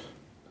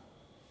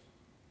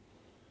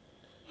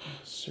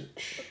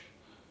 Search.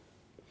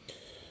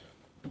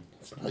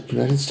 It's not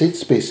United States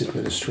Space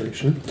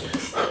Administration.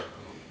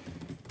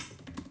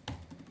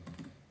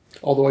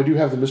 Although I do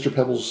have the Mr.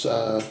 Pebbles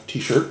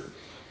t-shirt.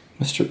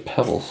 Mr.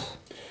 Pebbles?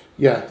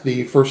 Yeah,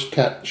 the first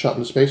cat shot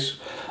into space.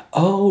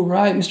 Oh,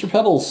 right, Mr.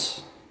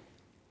 Pebbles.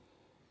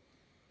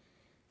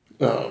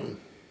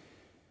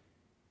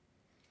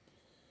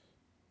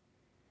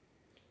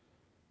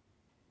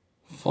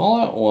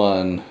 Fallout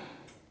 1.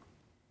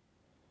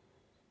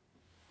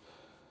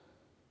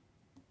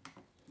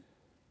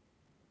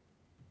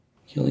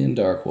 Killian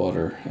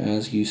Darkwater,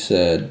 as you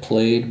said,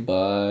 played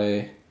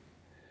by.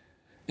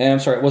 And I'm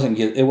sorry, it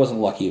wasn't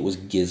Lucky. It was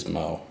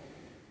Gizmo.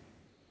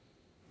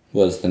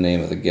 Was the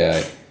name of the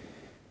guy?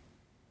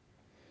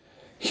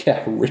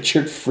 Yeah,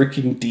 Richard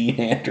freaking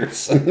Dean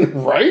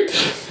Anderson. Right?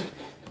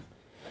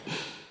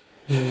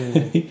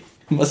 He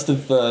must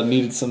have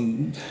needed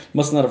some.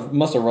 Must have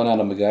run out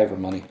of MacGyver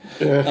money.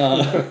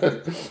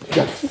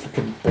 Got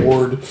fucking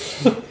bored.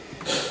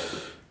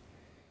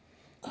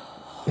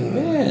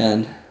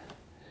 Man.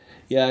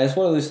 Yeah, it's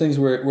one of those things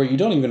where you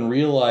don't even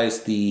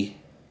realize the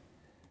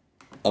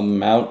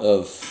amount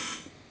of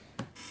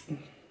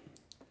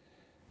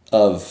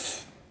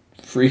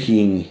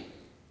freaking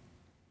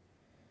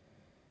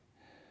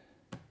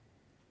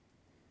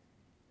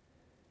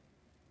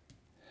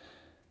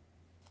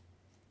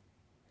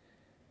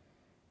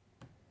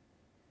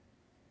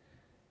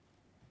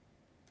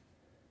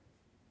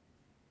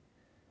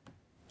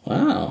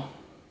wow.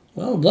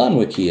 Well done,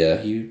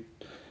 Wikia. You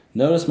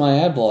noticed my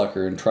ad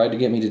blocker and tried to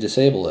get me to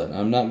disable it.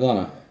 I'm not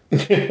gonna.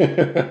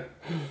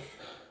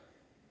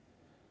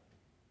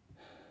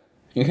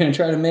 You're gonna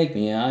try to make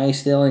me. I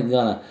still ain't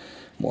gonna.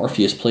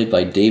 Morpheus played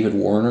by David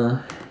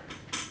Warner.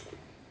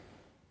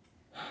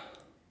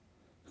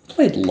 Who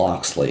played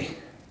Loxley?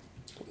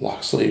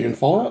 Loxley in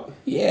Fallout?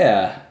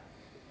 Yeah.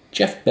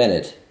 Jeff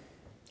Bennett.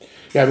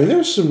 Yeah, I mean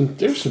there's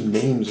some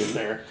names in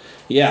there.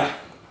 Yeah.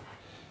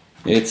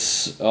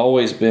 It's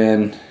always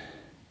been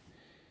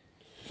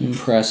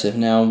impressive.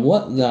 Now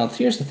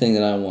here's the thing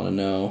that I want to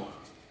know.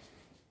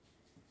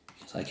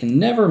 Because I can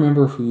never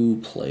remember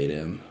who played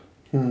him.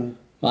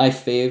 My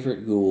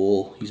favorite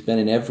ghoul. He's been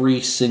in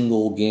every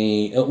single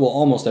game. Well,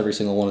 almost every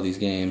single one of these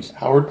games.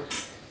 Howard?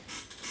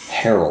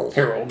 Harold.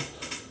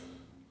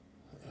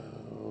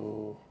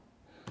 Oh.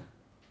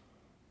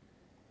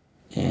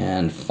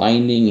 And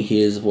finding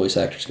his voice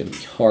actor is going to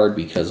be hard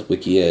because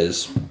Wiki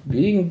is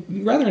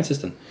being rather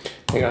insistent.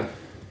 Hang on.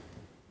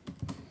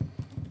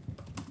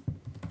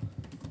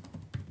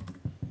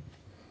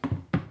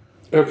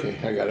 Okay,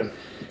 I got him.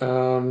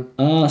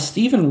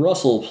 Stephen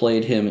Russell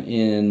played him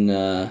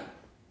in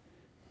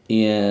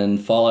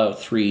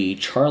Fallout 3.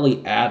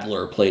 Charlie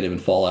Adler played him in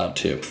Fallout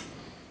 2.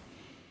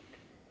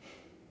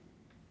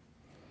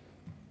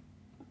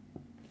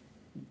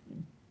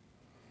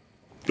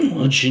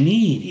 What you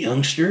need,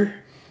 youngster?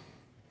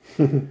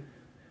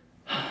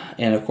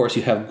 And of course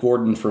you have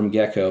Gordon from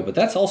Gecko, but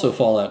that's also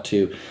Fallout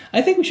 2.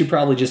 I think we should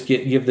probably just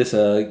give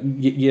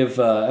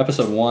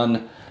episode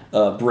 1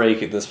 a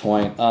break at this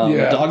point.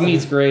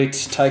 Dogmeat's great.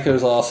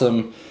 Tycho's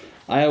awesome.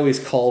 I always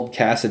called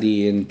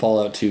Cassidy in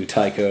Fallout 2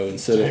 Tycho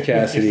instead of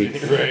Cassidy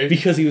right.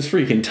 because he was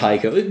freaking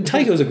Tycho.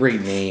 Tycho's a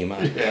great name.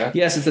 Yeah.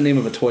 Yes, it's the name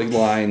of a toy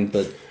line,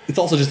 but it's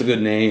also just a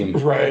good name.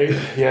 Right.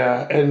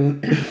 Yeah,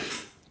 and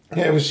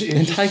yeah, it was.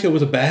 And Tycho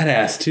was a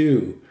badass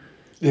too.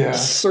 Yeah.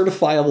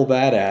 Certifiable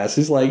badass.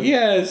 He's like,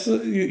 yes.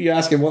 You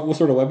ask him what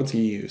sort of weapons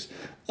can you use?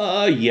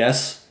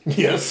 Yes.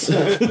 Yes.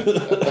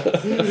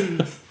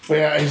 But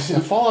yeah,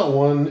 Fallout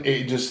 1,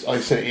 it just, like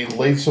I said, it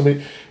laid so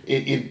many.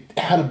 It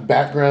had a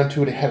background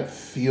to it. It had a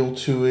feel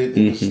to it.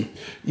 It was,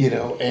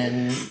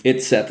 and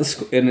it set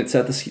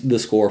the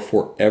score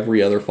for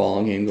every other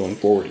Fallout game going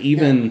forward.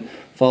 Even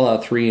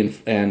Fallout 3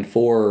 and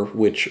 4,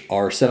 which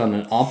are set on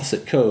an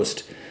opposite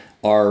coast,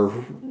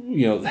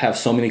 have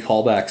so many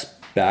callbacks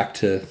back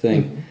to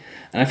thing. Mm-hmm.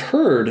 And I've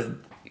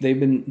heard they've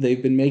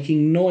been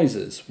making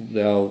noises.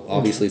 Though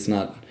obviously it's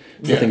not.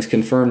 Nothing's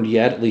confirmed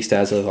yet, at least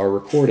as of our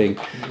recording.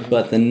 Mm-hmm.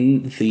 But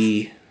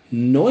the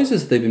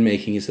noises they've been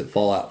making is that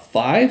Fallout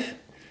 5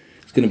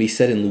 is going to be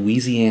set in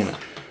Louisiana.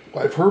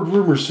 I've heard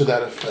rumors to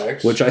that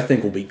effect, which I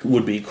think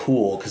would be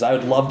cool because I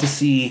would love to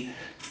see.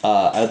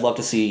 Fallout: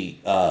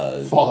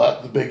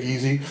 The Big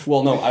Easy.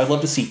 Well, no, I'd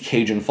love to see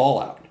Cajun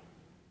Fallout.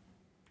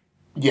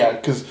 Yeah,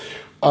 because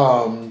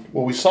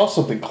we saw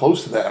something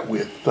close to that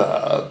with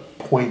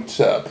Point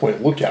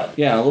Lookout.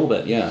 Yeah, a little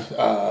bit. Yeah.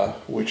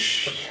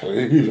 Which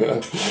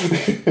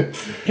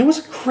it was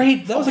a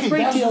great. That was a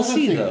great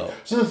DLC though.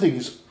 So the thing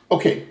is,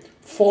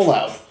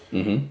 Fallout.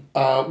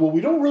 Mm-hmm.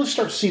 We don't really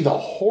start to see the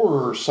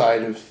horror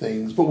side of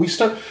things, but we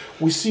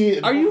see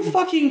it. Are you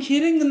fucking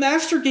kidding? The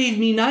Master gave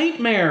me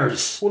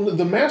nightmares. Well,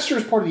 the Master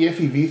is part of the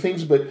FEV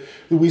things, but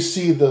we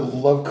see the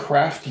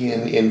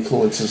Lovecraftian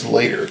influences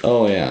later.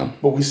 Oh yeah.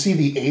 But we see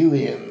the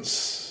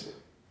aliens.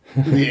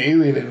 The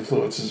alien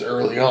influences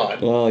early on.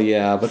 Well,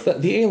 yeah,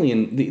 but the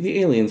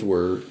aliens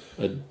were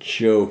a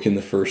joke in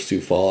the first two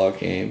Fallout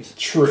games.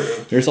 True.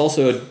 There's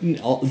also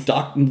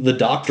the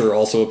Doctor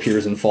also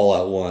appears in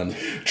Fallout 1.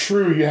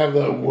 True, you have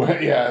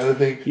the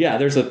thing. Yeah,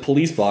 there's a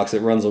police box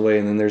that runs away,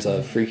 and then there's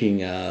a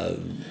freaking.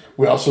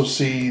 We also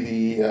see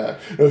the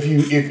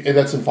if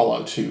that's in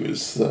Fallout 2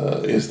 is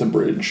the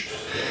bridge.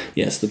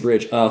 Yes, the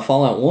bridge.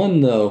 Fallout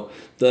 1 though,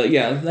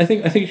 I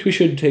think we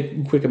should take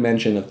a quick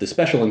mention of the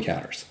special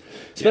encounters.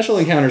 Special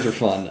encounters are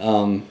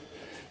fun.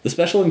 The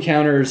special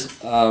encounters,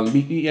 as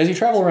you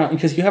travel around,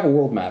 because you have a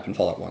world map in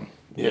Fallout 1.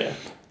 Yeah.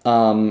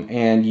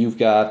 And you've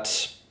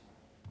got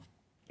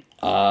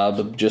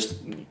They're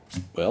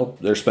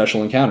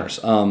special encounters.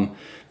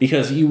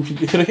 Because you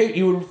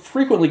would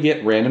frequently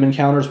get random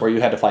encounters where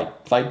you had to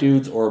fight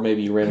dudes, or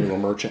maybe you ran into a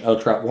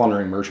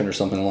wandering merchant or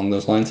something along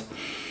those lines.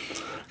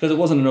 Because it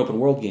wasn't an open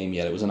world game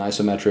yet; it was an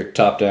isometric,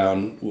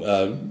 top-down.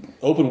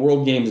 Open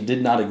world games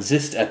did not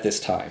exist at this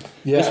time.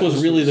 Yeah, this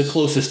was really the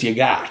closest you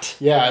got.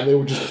 Yeah, and they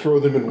would just throw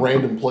them in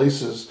random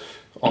places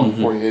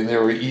for you, and they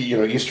were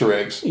Easter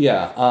eggs.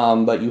 Yeah,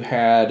 but you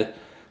had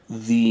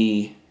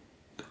the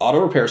auto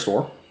repair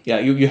store. Yeah,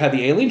 you had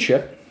the alien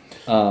ship.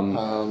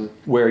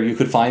 Where you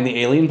could find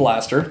the alien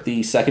blaster,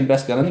 the second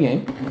best gun in the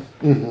game,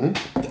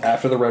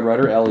 after the Red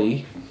Ryder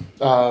LE.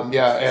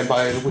 And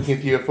by looking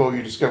at the UFO,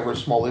 you discover a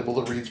small label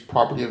that reads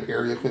 "Property of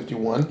Area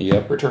 51."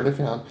 Yep. Return if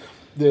found.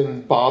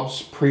 Then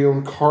Bob's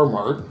Pre-Owned Car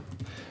Mart.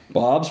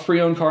 Bob's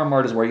Pre-Owned Car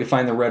Mart is where you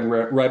find the Red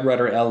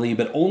Ryder LE,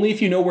 but only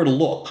if you know where to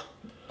look.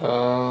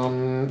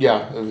 But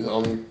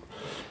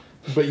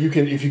you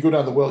can, if you go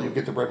down the well, you'll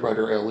get the Red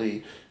Ryder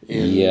LE.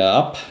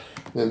 Yep.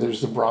 Then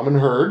there's the Brahmin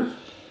Herd.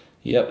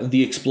 Yep,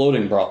 the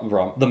exploding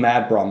the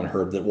mad Brahmin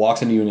herd that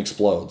walks into you and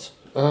explodes.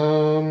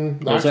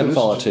 Was that in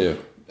Fallout 2?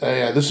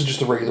 Yeah, this is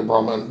just a regular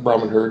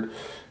Brahmin herd,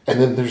 and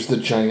then there's the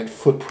giant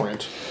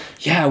footprint.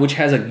 Yeah, which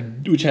has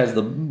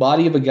the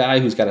body of a guy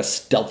who's got a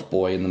stealth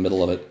boy in the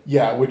middle of it.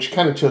 Yeah, which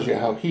kind of tells you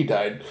how he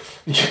died.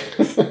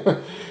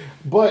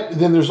 But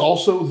then there's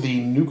also the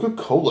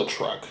Nuka-Cola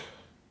truck.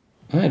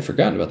 I had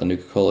forgotten about the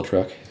Nuka-Cola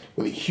truck.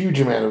 With a huge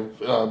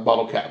amount of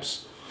bottle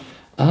caps.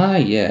 Ah,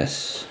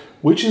 yes.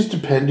 Which is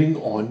depending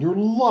on your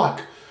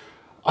luck.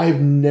 I have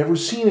never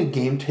seen a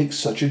game take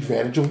such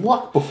advantage of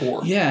luck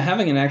before. Yeah,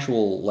 having an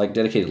actual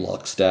dedicated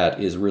luck stat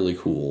is really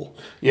cool.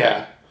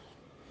 Yeah.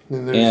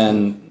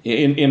 And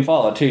in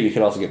Fallout 2, you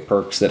could also get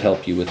perks that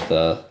help you with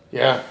luck.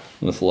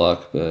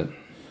 But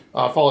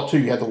Fallout 2,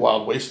 you had the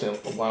Wild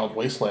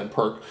Wasteland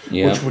perk,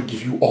 which would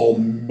give you all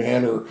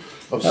manner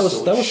of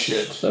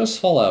shit. That was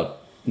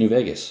Fallout New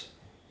Vegas.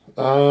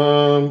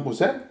 Was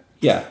that?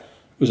 Yeah,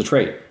 it was a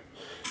trait.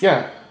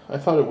 Yeah. I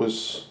thought it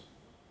was...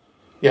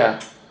 Yeah.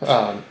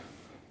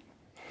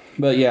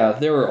 But yeah,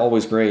 they were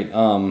always great. Is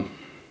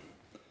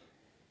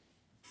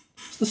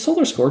the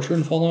Solar Scorcher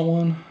in Fallout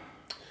 1?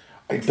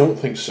 I don't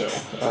think so.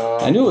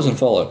 I knew it was in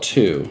Fallout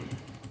 2.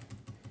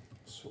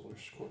 Solar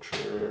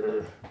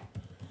Scorcher...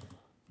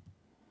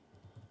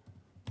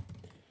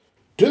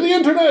 To the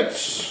internet!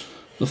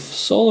 The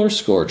Solar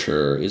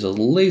Scorcher is a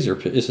laser...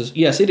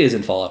 Yes, it is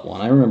in Fallout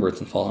 1. I remember it's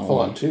in Fallout 1.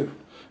 Fallout 2.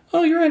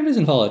 Oh, you're right. It is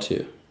in Fallout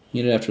 2.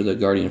 You did it after the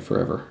Guardian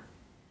Forever.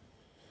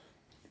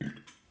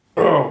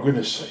 Oh,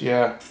 goodness,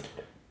 yeah.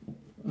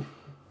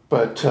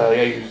 But,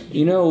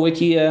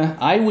 Wikia,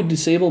 I would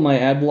disable my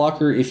ad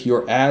blocker if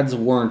your ads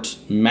weren't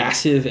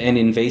massive and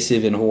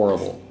invasive and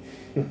horrible.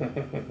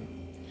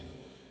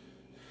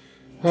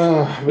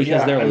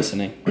 Because they're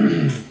listening.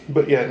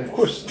 But yeah, of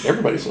course,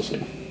 everybody's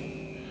listening.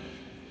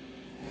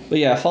 But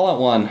yeah,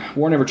 Fallout 1,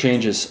 War Never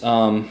Changes.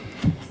 And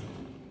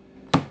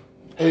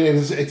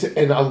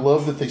I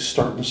love that they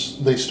start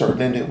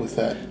and end it with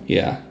that.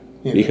 Yeah,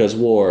 because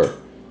war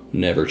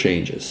never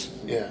changes.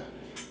 Yeah.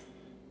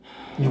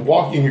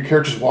 Your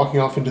character's walking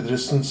off into the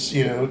distance,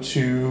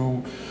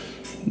 to...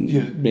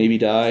 maybe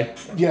die.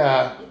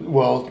 Yeah,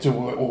 well, to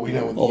what we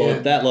know at the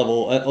end.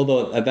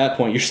 Although at that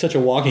point, you're such a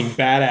walking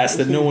badass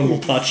that no one will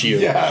touch you.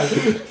 Yeah.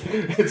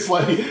 It's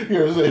like,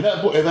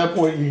 at that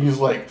point, you use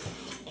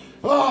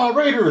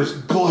Raiders,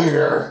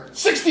 glare,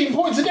 16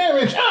 points of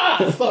damage,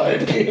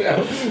 thud,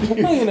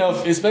 Well,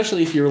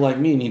 especially if you're like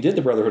me and you did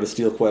the Brotherhood of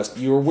Steel quest,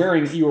 you were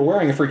wearing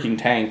a freaking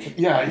tank.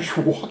 Yeah,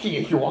 you're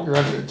walking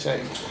around in a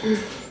tank.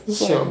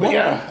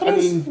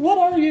 What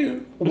are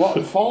you?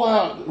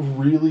 Fallout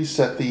really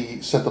set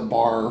the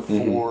bar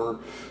for,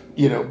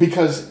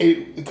 because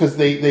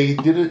they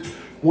did it.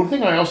 One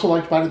thing I also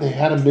liked about it, they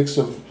had a mix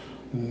of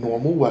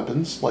normal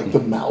weapons like the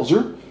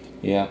Mauser.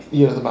 Yeah.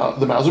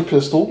 The Mauser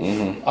pistol.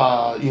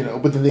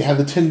 But then they had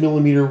the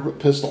 10mm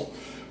pistol.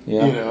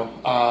 Yeah.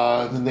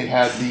 Then they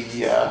had then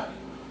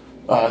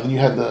you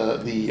had the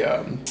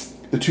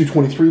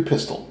 223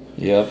 pistol.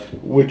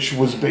 Yep. Which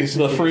was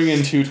basically the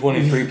friggin'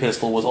 223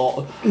 pistol was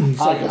all.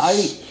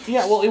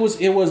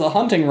 It was a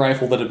hunting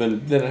rifle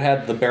that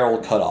had the barrel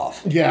cut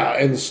off. Yeah,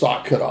 and the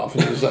stock cut off,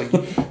 and it was like you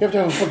have to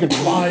have a fucking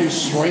 5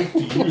 strength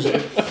to use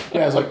it.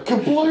 Yeah, it's like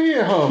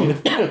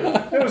kablam!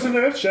 That was an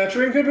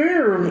earth-shattering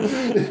kaboom!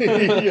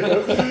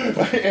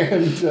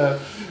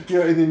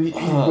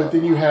 But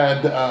then you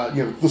had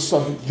the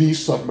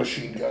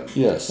submachine gun.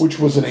 Yes. Which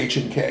was an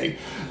H&K.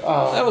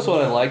 That was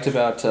what I liked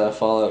about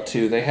Fallout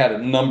 2. They had a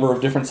number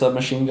of different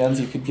submachine guns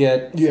you could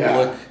get.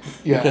 Yeah.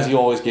 Because you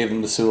always gave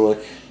them the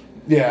Sulik.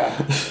 Yeah.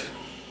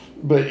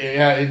 But they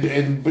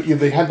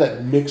had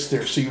that mix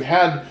there. So you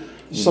had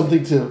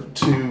something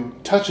to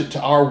touch it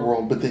to our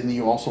world, but then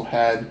you also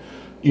had,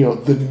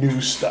 the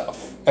new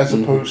stuff as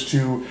opposed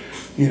to,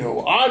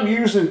 I'm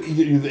using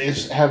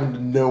it's having to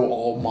know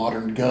all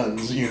modern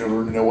guns,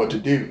 or know what to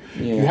do.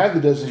 Yeah. You had the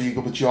Desert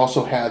Eagle, but you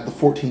also had the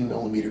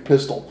 14mm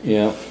pistol.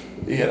 Yeah.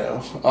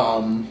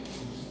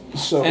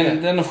 So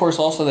And then, of course,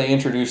 also they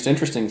introduced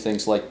interesting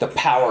things like the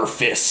Power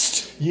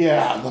Fist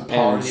yeah, the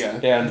power.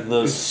 and, and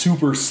the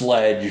Super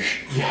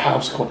Sledge. Yeah, I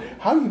was going,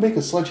 how do you make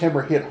a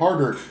sledgehammer hit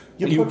harder?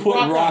 You put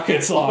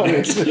rockets on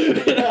it.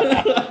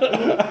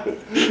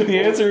 The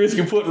answer is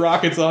you put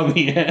rockets on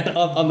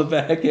the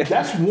back end.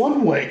 That's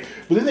one way.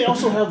 But then they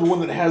also have the one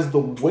that has the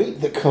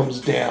weight that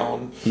comes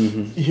down.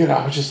 Mm-hmm. You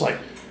know, it's just like,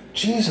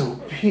 geez,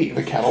 oh, Pete,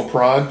 the cattle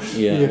prod.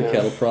 Yeah, you know.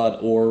 cattle prod,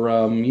 or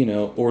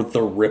or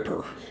the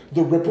Ripper.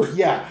 The Ripper,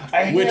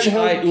 yeah. Which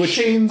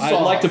chainsaw.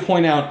 I'd like to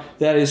point out,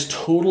 that is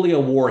totally a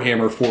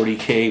Warhammer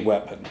 40k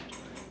weapon.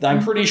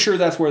 I'm pretty sure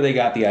that's where they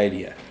got the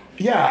idea.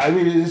 Yeah, I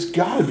mean, it's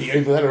got to be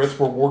either that or it's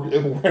where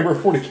Warhammer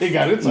 40k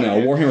got its idea.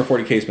 No, Warhammer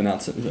 40k's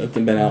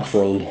been out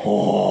for a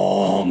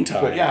long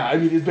time. But yeah, I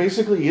mean,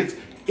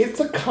 it's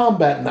a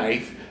combat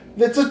knife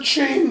that's a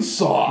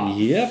chainsaw.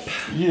 Yep.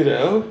 You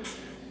know.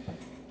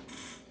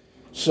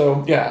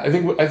 So yeah, I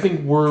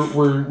think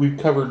we've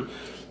covered,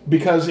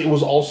 because it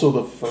was also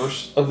the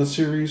first of the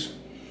series.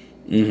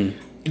 Mm-hmm.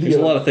 There's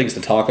a lot of things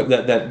to talk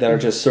that are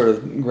just sort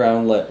of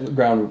ground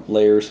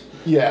layers.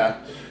 Yeah,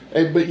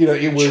 but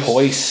it was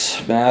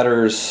choice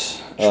matters.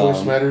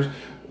 Choice matters.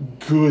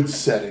 Good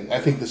setting. I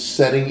think the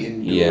setting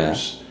endures. Yeah.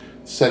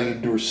 Setting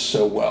endures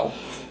so well.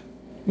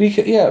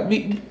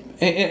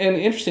 And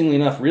interestingly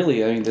enough,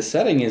 really, I mean, the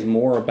setting is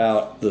more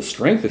about the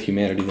strength of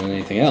humanity than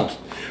anything else.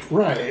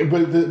 Right,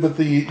 but the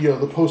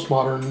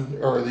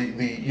postmodern, or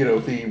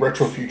the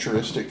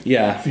retrofuturistic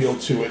feel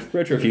to it.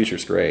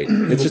 Retrofuture's great.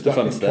 It's just a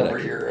fun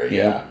aesthetic. Era,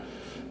 yeah,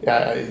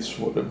 it's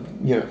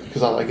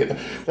because I like it.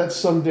 That's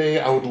someday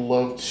I would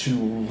love to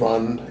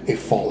run a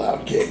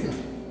Fallout game.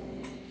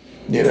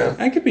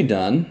 That could be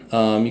done.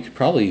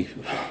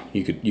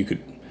 You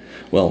could.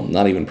 Well,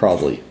 not even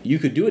probably. You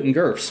could do it in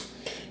GURPS.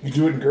 You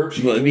do it in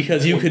GURPS,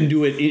 because you can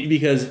do it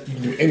because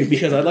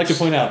I'd like to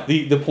point out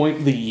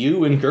the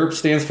U in GURPS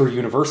stands for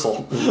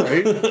universal.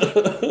 Right? You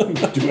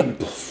can do it in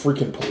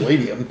freaking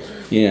Palladium.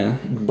 Yeah.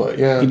 But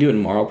yeah. You can do it in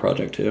Moral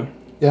Project too.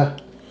 Yeah.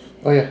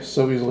 Oh yeah,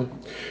 so easily.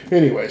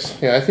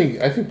 Anyways, yeah, I think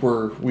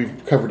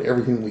we've covered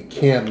everything we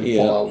can in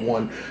Fallout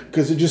 1,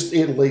 because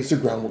it lays the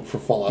groundwork for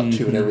Fallout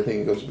 2 and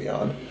everything goes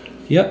beyond.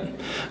 Yep.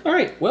 All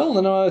right. Well,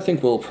 then I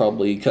think we'll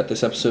probably cut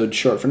this episode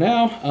short for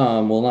now.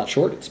 Well, not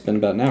short. It's been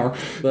about an hour.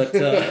 But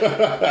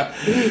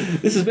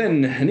this has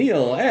been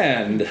Neil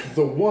and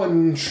the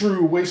one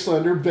true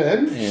Wastelander,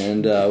 Ben.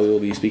 And we will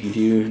be speaking to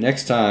you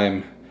next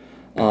time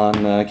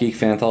on Geek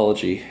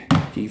Fanthology.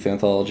 Geek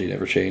Fanthology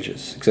never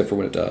changes, except for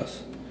when it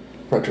does.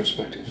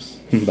 Retrospectives.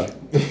 Bye.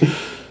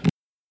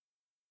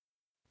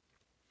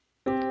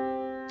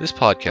 This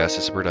podcast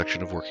is a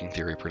production of Working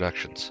Theory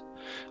Productions.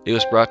 It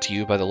was brought to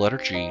you by the letter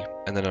G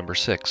and the number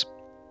 6.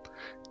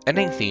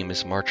 Ending theme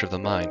is March of the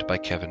Mind by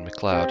Kevin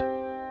MacLeod.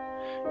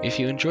 If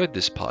you enjoyed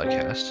this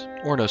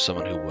podcast, or know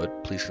someone who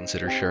would, please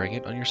consider sharing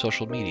it on your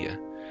social media,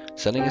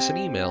 sending us an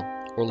email,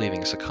 or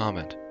leaving us a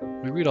comment.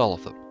 We read all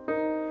of them.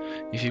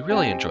 If you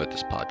really enjoyed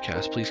this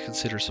podcast, please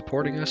consider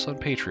supporting us on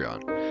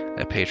Patreon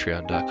at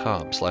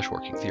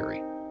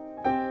patreon.com/workingtheory.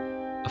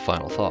 A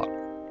final thought.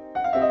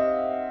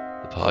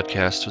 The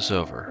podcast was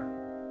over,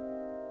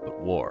 but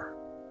war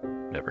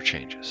never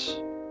changes.